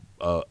becoming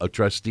a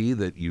trustee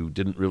that you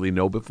didn't really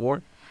know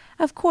before?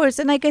 Of course.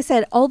 And like I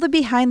said, all the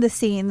behind the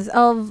scenes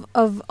of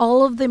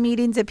all of the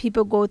meetings that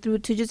people go through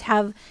to just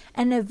have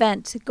an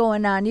event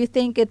going on. You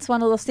think it's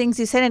one of those things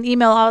you send an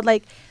email out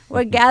like,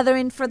 we're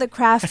gathering for the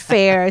craft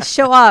fair,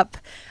 show up.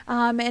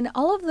 And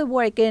all of the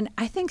work. And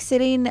I think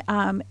sitting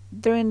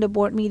during the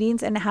board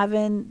meetings and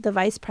having the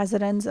vice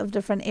presidents of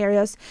different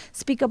areas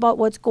speak about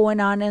what's going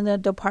on in the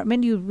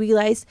department, you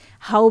realize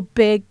how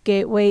big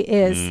Gateway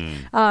is.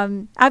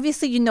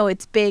 Obviously,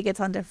 it's big. It's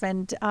on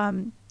different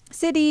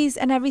cities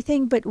and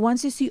everything. But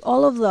once you see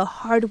all of the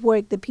hard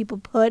work that people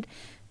put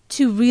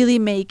to really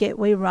make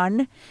Gateway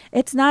run,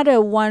 it's not a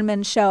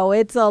one-man show.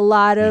 It's a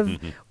lot of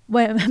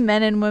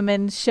men and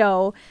women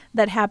show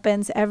that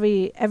happens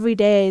every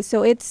day.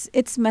 So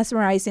it's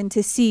mesmerizing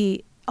to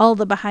see all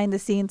the behind the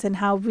scenes and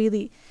how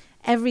really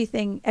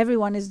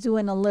everyone is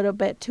doing a little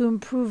bit to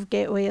improve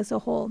Gateway as a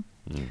whole.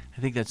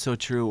 I think that's so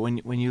true.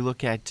 When you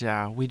look at,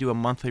 we do a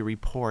monthly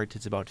report.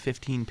 It's about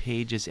 15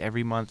 pages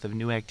every month of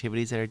new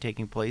activities that are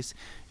taking place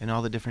in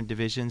all the different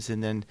divisions.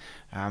 And then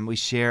we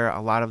share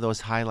a lot of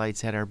those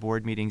highlights at our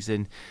board meetings.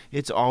 And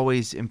it's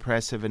always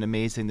impressive and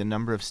amazing the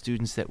number of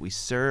students that we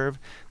serve,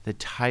 the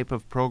type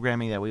of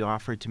programming that we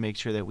offer to make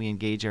sure that we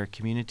engage our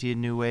community in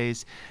new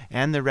ways,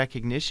 and the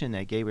recognition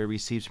that Gateway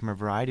receives from a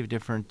variety of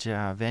different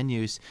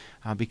venues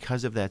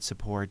because of that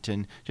support.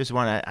 And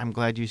I'm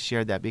glad you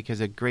shared that, because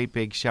a great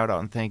big shout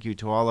out and thank you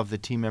to all of the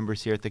team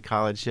members here at the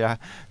college.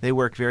 They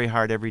work very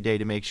hard every day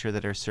to make sure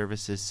that our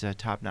service is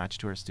top notch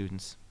to our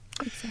students.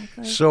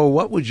 Exactly. So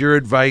what would your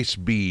advice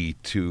be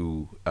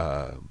to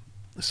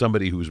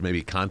somebody who's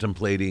maybe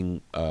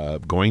contemplating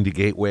going to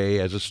Gateway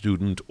as a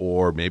student,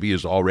 or maybe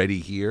is already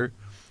here?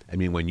 I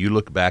mean, when you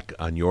look back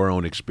on your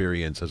own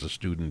experience as a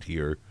student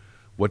here,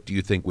 what do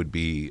you think would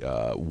be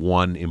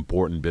one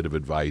important bit of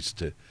advice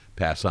to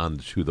pass on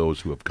to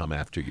those who have come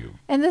after you?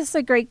 And this is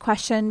a great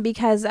question,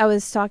 because I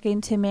was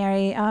talking to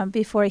Mary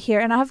before here,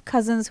 and I have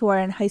cousins who are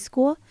in high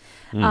school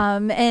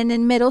and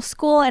in middle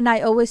school, and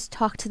I always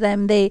talk to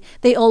them. They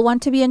all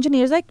want to be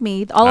engineers like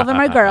me. All of them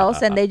are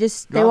girls, and they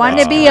want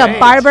to be a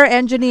barber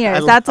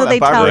engineer. That's what they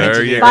tell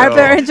me. Barber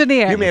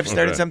engineer. You may have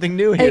started something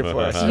new here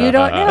for us. You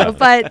don't know,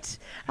 but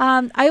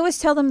I always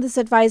tell them this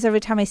advice every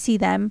time I see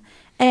them,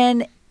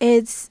 and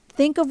it's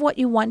think of what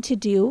you want to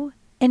do,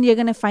 and you're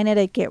going to find it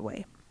at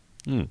Gateway.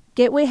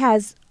 Gateway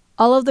has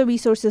all of the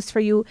resources for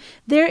you.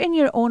 They're in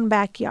your own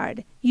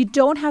backyard. You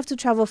don't have to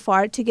travel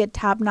far to get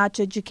top-notch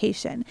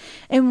education.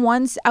 And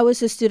once I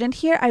was a student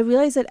here, I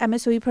realized that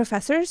MSOE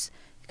professors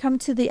come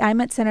to the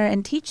IMET Center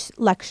and teach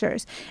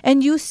lectures.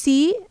 And you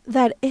see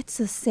that it's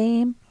the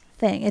same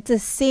thing. It's the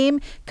same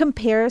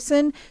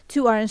comparison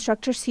to our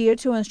instructors here,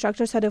 to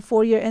instructors at a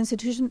four-year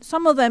institution.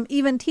 Some of them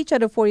even teach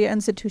at a four-year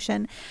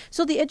institution.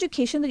 So the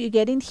education that you're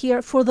getting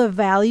here for the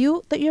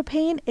value that you're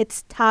paying,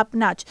 it's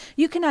top-notch.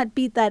 You cannot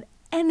beat that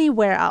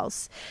anywhere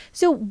else.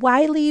 So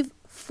why leave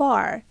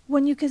far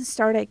when you can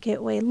start at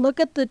Gateway? Look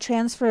at the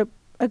transfer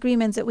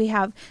agreements that we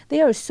have.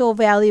 They are so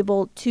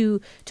valuable to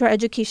our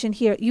education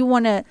here. You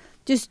want to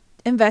just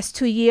invest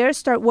 2 years,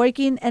 start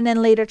working, and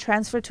then later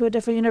transfer to a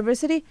different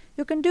university?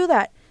 You can do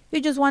that. You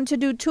just want to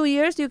do 2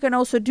 years, you can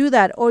also do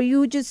that. Or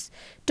you just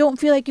don't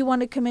feel like you want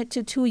to commit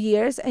to 2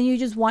 years and you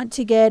just want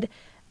to get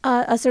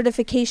a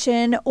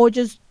certification or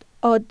just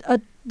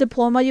a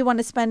diploma. You want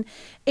to spend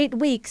 8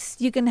 weeks.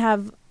 You can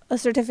have a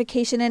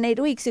certification in 8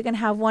 weeks. You can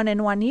have one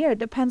in 1 year.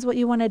 Depends what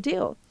you want to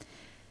do.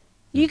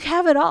 You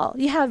have it all.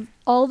 You have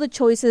all the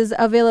choices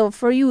available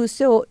for you.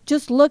 So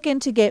just look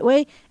into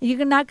Gateway.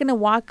 You're not going to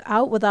walk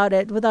out without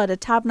a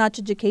top-notch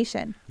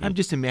education. I'm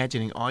just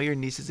imagining all your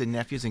nieces and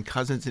nephews and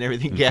cousins and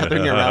everything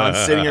gathering around,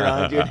 sitting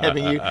around you and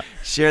having you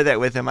share that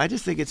with them. I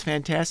just think it's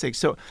fantastic.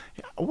 So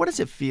what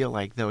does it feel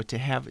like, though, to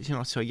have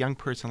so a young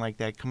person like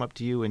that come up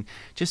to you and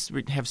just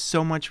have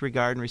so much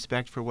regard and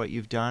respect for what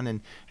you've done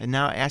and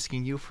now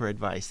asking you for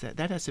advice?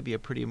 That has to be a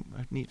pretty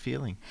neat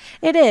feeling.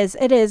 It is.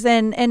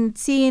 And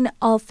seeing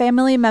all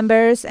family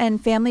members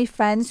and family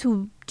friends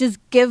who just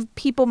give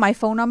people my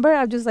phone number.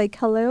 I'm just like,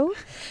 hello?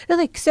 They're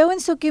like,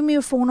 so-and-so give me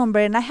your phone number.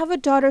 And I have a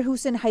daughter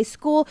who's in high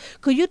school.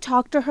 Could you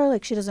talk to her?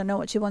 Like, she doesn't know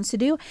what she wants to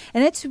do.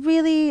 And it's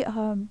really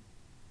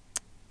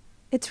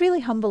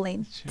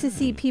humbling to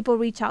see people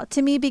reach out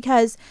to me,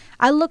 because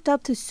I looked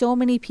up to so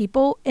many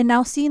people, and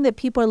now seeing that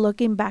people are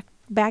looking back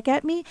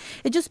at me,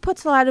 it just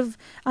puts a lot of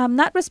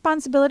not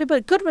responsibility,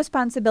 but good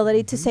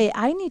responsibility to say,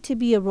 I need to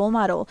be a role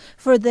model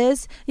for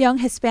these young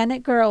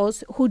Hispanic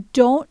girls who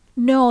don't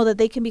know that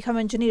they can become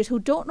engineers, who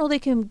don't know they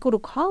can go to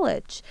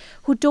college,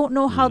 who don't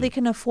know how they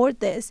can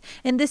afford this.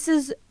 And this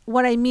is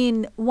what I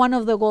mean. One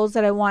of the goals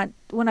that I want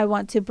when I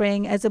want to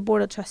bring as a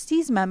Board of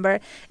Trustees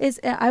member is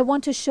I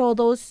want to show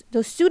those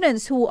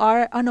students who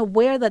are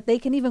unaware that they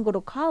can even go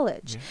to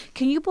college. Yeah.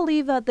 Can you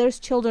believe that there's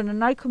children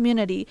in our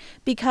community,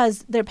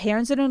 because their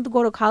parents didn't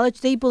go to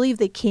college, they believe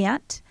they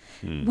can't?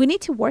 We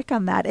need to work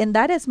on that, and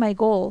that is my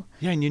goal.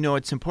 Yeah, and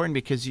it's important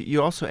because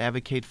you also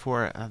advocate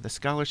for the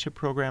scholarship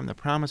program, the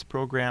Promise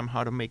program,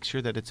 how to make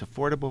sure that it's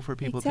affordable for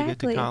people to get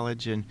to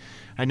college. And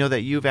I know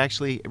that you've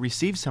actually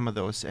received some of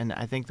those, and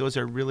I think those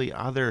are really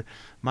other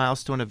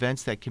milestone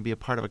events that can be a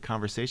part of a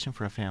conversation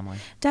for a family.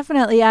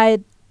 Definitely.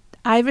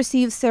 I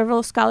received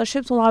several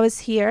scholarships while I was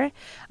here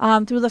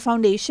through the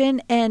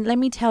foundation, and let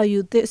me tell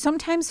you,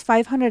 sometimes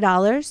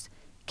 $500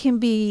 can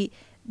be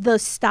the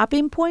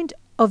stopping point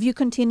of you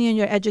continuing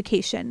your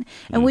education.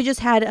 And we just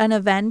had an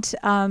event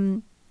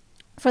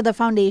for the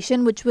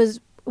foundation, which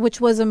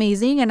was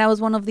amazing, and I was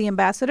one of the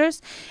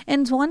ambassadors,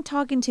 and one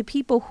talking to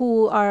people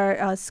who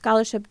are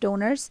scholarship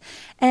donors,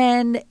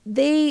 and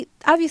they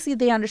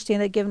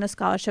understand that giving a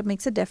scholarship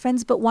makes a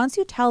difference, but once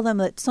you tell them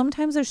that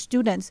sometimes their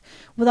students,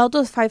 without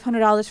those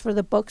 $500 for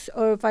the books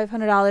or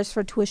 $500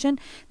 for tuition,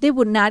 they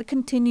would not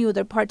continue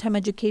their part-time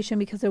education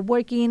because they're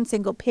working,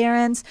 single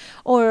parents,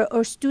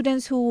 or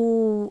students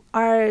who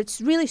are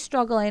really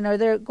struggling or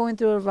they're going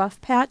through a rough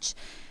patch,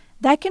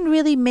 that can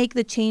really make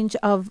the change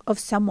of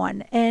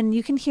someone. And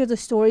you can hear the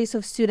stories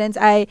of students.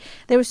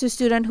 There was a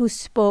student who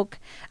spoke,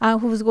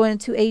 who was going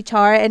to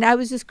HR, and I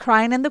was just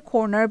crying in the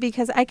corner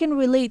because I can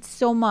relate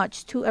so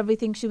much to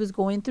everything she was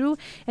going through,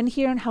 and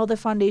hearing how the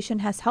foundation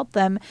has helped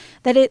them,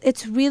 that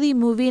it's really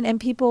moving, and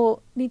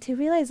people need to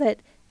realize that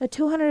a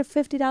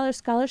 $250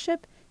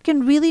 scholarship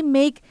can really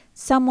make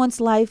someone's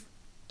life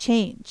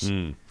change.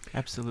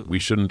 Absolutely. We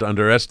shouldn't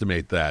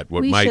underestimate that.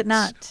 We should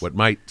not. What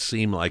might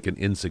seem like an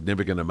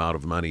insignificant amount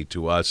of money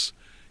to us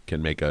can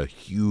make a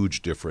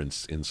huge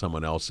difference in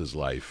someone else's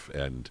life.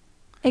 And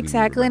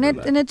exactly,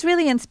 and it's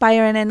really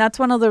inspiring, and that's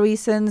one of the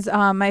reasons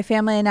my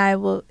family and I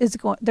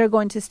they're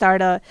going to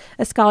start a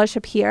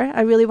scholarship here.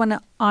 I really want to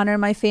honor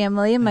my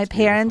family and my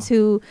parents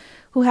who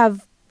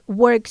have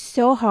worked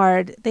so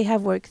hard. They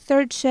have worked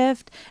third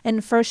shift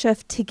and first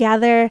shift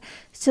together,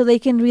 so they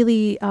can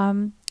really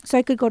so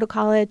I could go to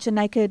college and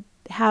I could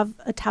have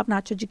a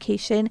top-notch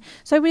education.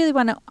 So I really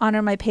want to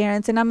honor my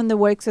parents, and I'm in the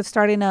works of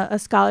starting a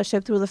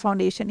scholarship through the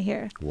foundation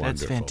here. Wonderful.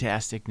 That's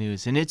fantastic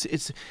news. And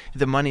it's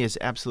the money is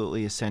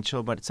absolutely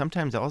essential, but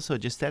sometimes also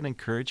just that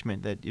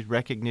encouragement, that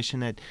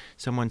recognition that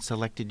someone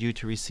selected you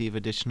to receive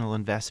additional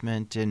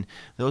investment, and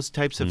those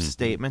types of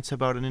statements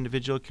about an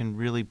individual can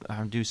really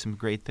do some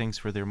great things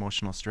for their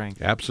emotional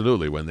strength.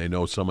 Absolutely, when they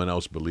know someone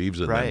else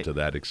believes in them Right. to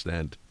that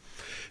extent.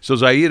 So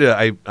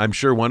Zaida, I'm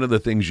sure one of the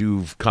things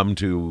you've come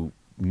to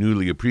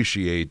newly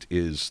appreciate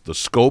is the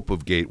scope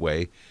of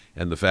Gateway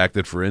and the fact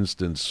that, for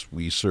instance,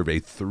 we serve a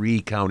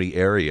 3-county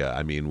area.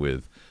 I mean,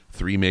 with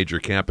 3 major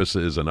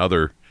campuses and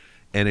other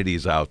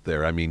entities out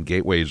there. I mean,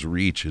 Gateway's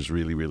reach is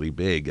really, really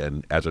big.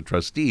 And as a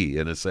trustee,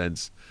 in a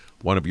sense,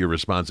 one of your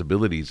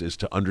responsibilities is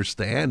to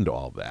understand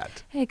all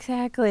that.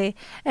 Exactly.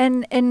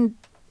 And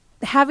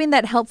having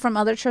that help from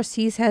other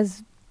trustees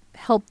has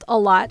helped a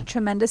lot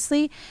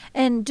tremendously.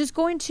 And just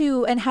going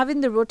to and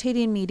having the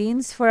rotating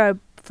meetings for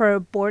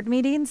board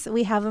meetings,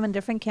 we have them in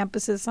different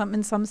campuses, some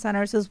in some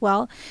centers as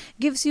well,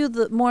 gives you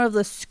more of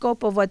the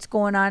scope of what's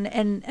going on.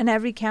 And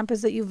every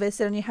campus that you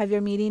visit and you have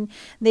your meeting,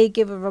 they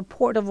give a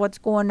report of what's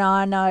going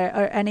on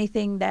or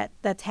anything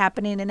that's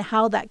happening and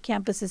how that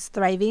campus is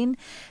thriving.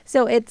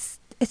 So it's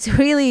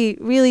really,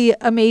 really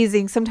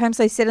amazing. Sometimes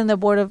I sit in the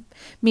board of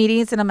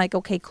meetings and I'm like,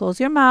 okay, close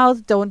your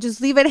mouth. Don't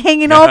just leave it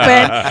hanging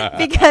open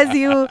because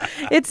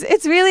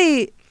it's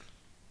really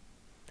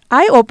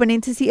eye-opening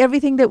to see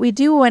everything that we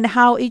do and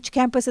how each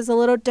campus is a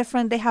little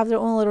different. They have their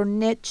own little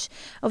niche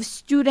of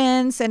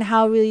students and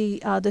how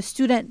really the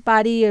student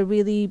body are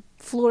really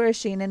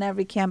flourishing in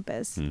every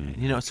campus.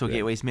 So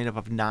Gateway is made up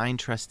of 9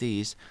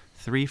 trustees,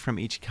 3 from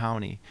each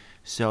county.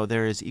 So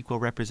there is equal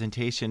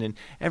representation, and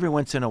every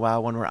once in a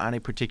while when we're on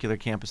a particular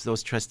campus,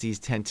 those trustees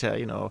tend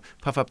to,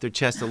 puff up their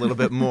chest a little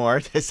bit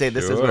more to say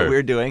this is what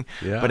we're doing.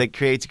 Yeah. But it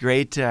creates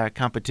great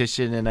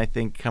competition and I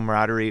think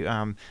camaraderie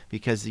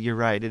because you're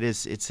right,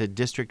 it's a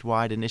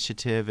district-wide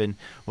initiative, and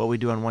what we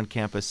do on one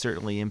campus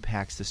certainly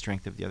impacts the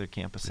strength of the other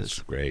campuses. That's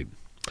great.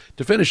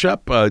 To finish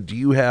up, do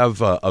you have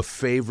a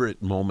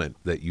favorite moment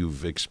that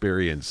you've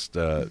experienced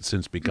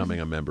since becoming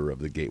a member of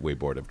the Gateway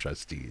Board of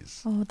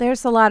Trustees? Oh,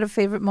 there's a lot of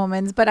favorite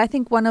moments, but I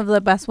think one of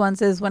the best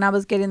ones is when I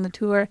was getting the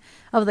tour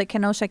of the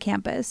Kenosha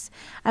campus.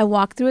 I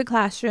walked through a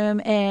classroom,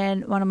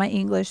 and one of my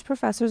English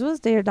professors was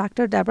there,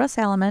 Dr. Deborah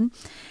Salomon,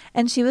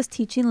 and she was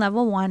teaching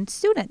level 1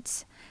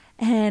 students.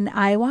 And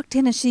I walked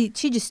in, and she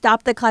just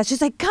stopped the class.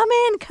 She's like, come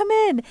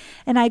in.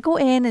 And I go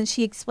in, and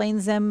she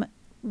explains them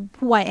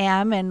who I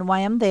am and why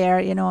I'm there.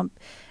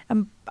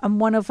 I'm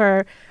one of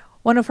her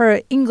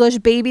English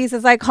babies,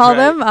 as I call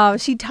them.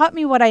 She taught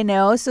me what I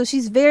know, so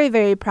she's very,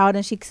 very proud,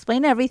 and she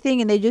explained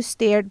everything, and they just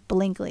stared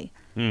blankly.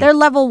 They're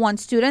level 1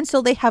 students,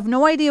 so they have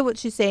no idea what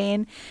she's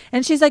saying.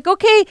 And she's like,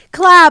 okay,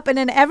 clap. And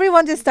then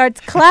everyone just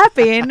starts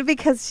clapping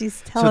because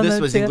she's telling them. So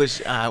this was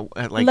English,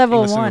 like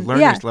level English 1.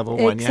 learners, level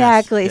 1,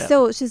 exactly. Yes. Yeah.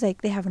 So she's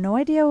like, they have no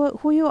idea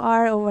who you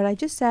are or what I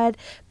just said,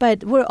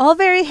 but we're all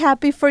very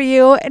happy for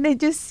you. And it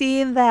just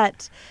seeing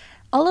that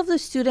all of the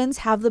students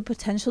have the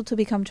potential to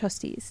become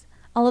trustees.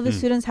 All of the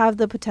students have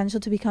the potential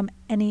to become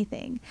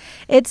anything.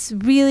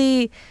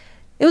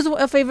 It was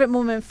a favorite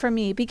moment for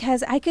me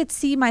because I could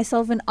see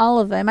myself in all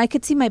of them. I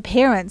could see my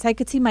parents. I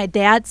could see my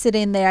dad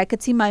sitting there. I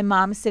could see my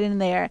mom sitting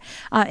there,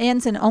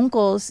 aunts and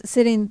uncles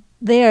sitting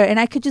there. And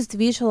I could just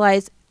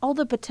visualize all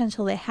the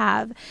potential they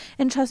have.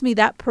 And trust me,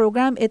 that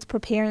program, it's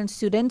preparing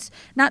students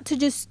not to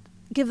just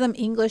give them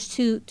English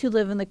to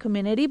live in the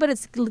community, but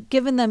it's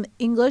given them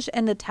English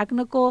and the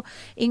technical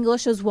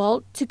English as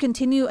well to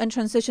continue and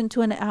transition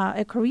to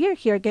a career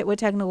here at Gateway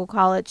Technical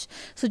College.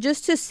 So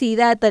just to see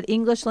that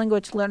English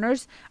language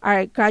learners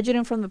are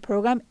graduating from the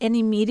program and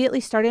immediately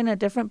starting a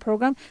different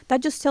program,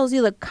 that just tells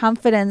you the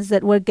confidence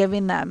that we're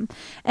giving them.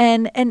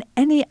 And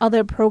any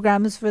other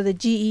programs for the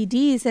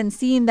GEDs and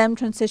seeing them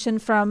transition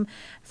from,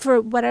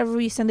 for whatever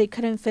reason, they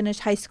couldn't finish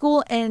high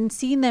school, and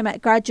seeing them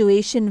at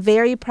graduation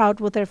very proud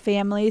with their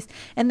families,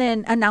 and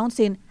then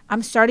announcing,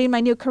 I'm starting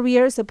my new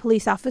career as a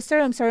police officer.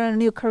 I'm starting a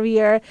new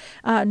career,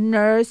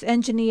 nurse,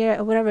 engineer,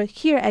 or whatever,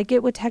 here at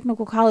Gateway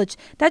Technical College.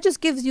 That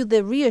just gives you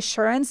the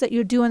reassurance that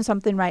you're doing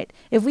something right.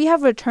 If we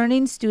have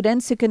returning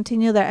students to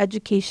continue their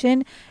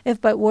education,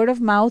 if by word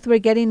of mouth we're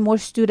getting more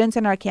students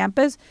in our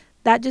campus,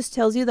 that just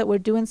tells you that we're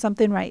doing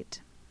something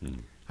right.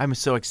 I'm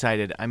so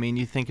excited. I mean,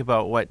 you think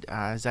about what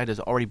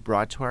Zaida's already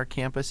brought to our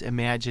campus.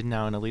 Imagine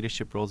now in a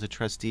leadership role as a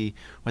trustee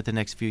what the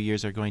next few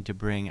years are going to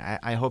bring.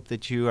 I hope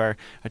that you are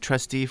a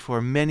trustee for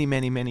many,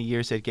 many, many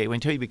years at Gateway,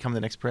 until you become the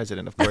next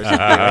president, of course.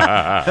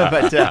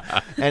 But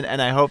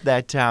and I hope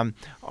that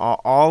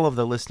all of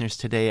the listeners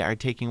today are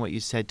taking what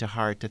you said to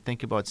heart, to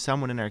think about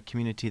someone in our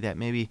community that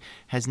maybe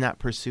has not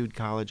pursued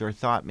college or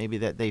thought maybe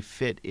that they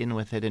fit in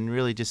with it, and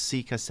really just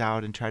seek us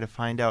out and try to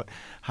find out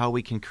how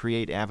we can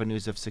create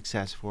avenues of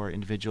success for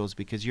individuals,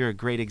 because you're a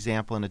great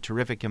example and a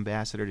terrific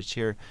ambassador to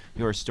share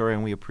your story,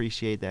 and we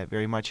appreciate that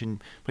very much.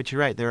 But you're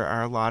right, there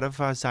are a lot of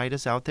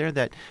Zaidas out there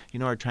that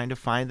are trying to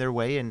find their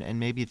way, and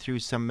maybe through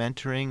some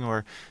mentoring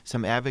or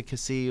some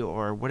advocacy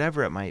or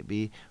whatever it might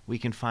be, we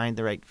can find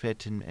the right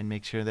fit and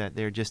make sure that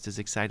they're just as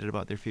excited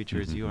about their future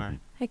as you are.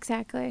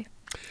 Exactly.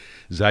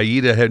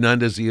 Zaida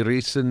Hernandez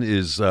Irison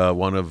is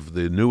one of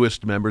the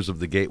newest members of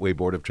the Gateway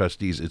Board of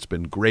Trustees. It's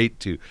been great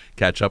to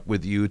catch up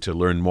with you, to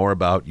learn more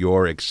about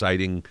your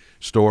exciting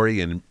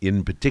story, and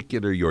in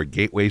particular your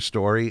Gateway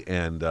story.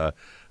 And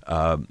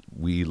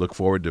we look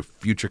forward to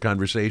future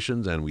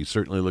conversations, and we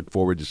certainly look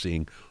forward to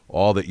seeing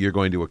all that you're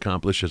going to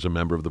accomplish as a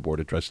member of the Board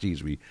of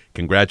Trustees. We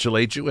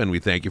congratulate you, and we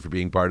thank you for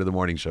being part of the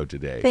morning show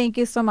today. Thank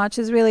you so much.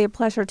 It's really a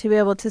pleasure to be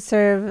able to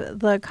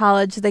serve the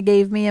college that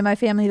gave me and my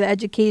family the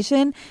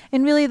education,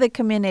 and really the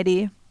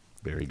community.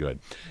 Very good.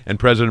 And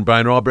President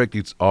Brian Albrecht,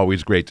 it's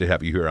always great to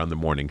have you here on the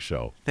morning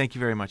show. Thank you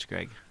very much,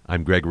 Greg.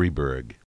 I'm Gregory Berg.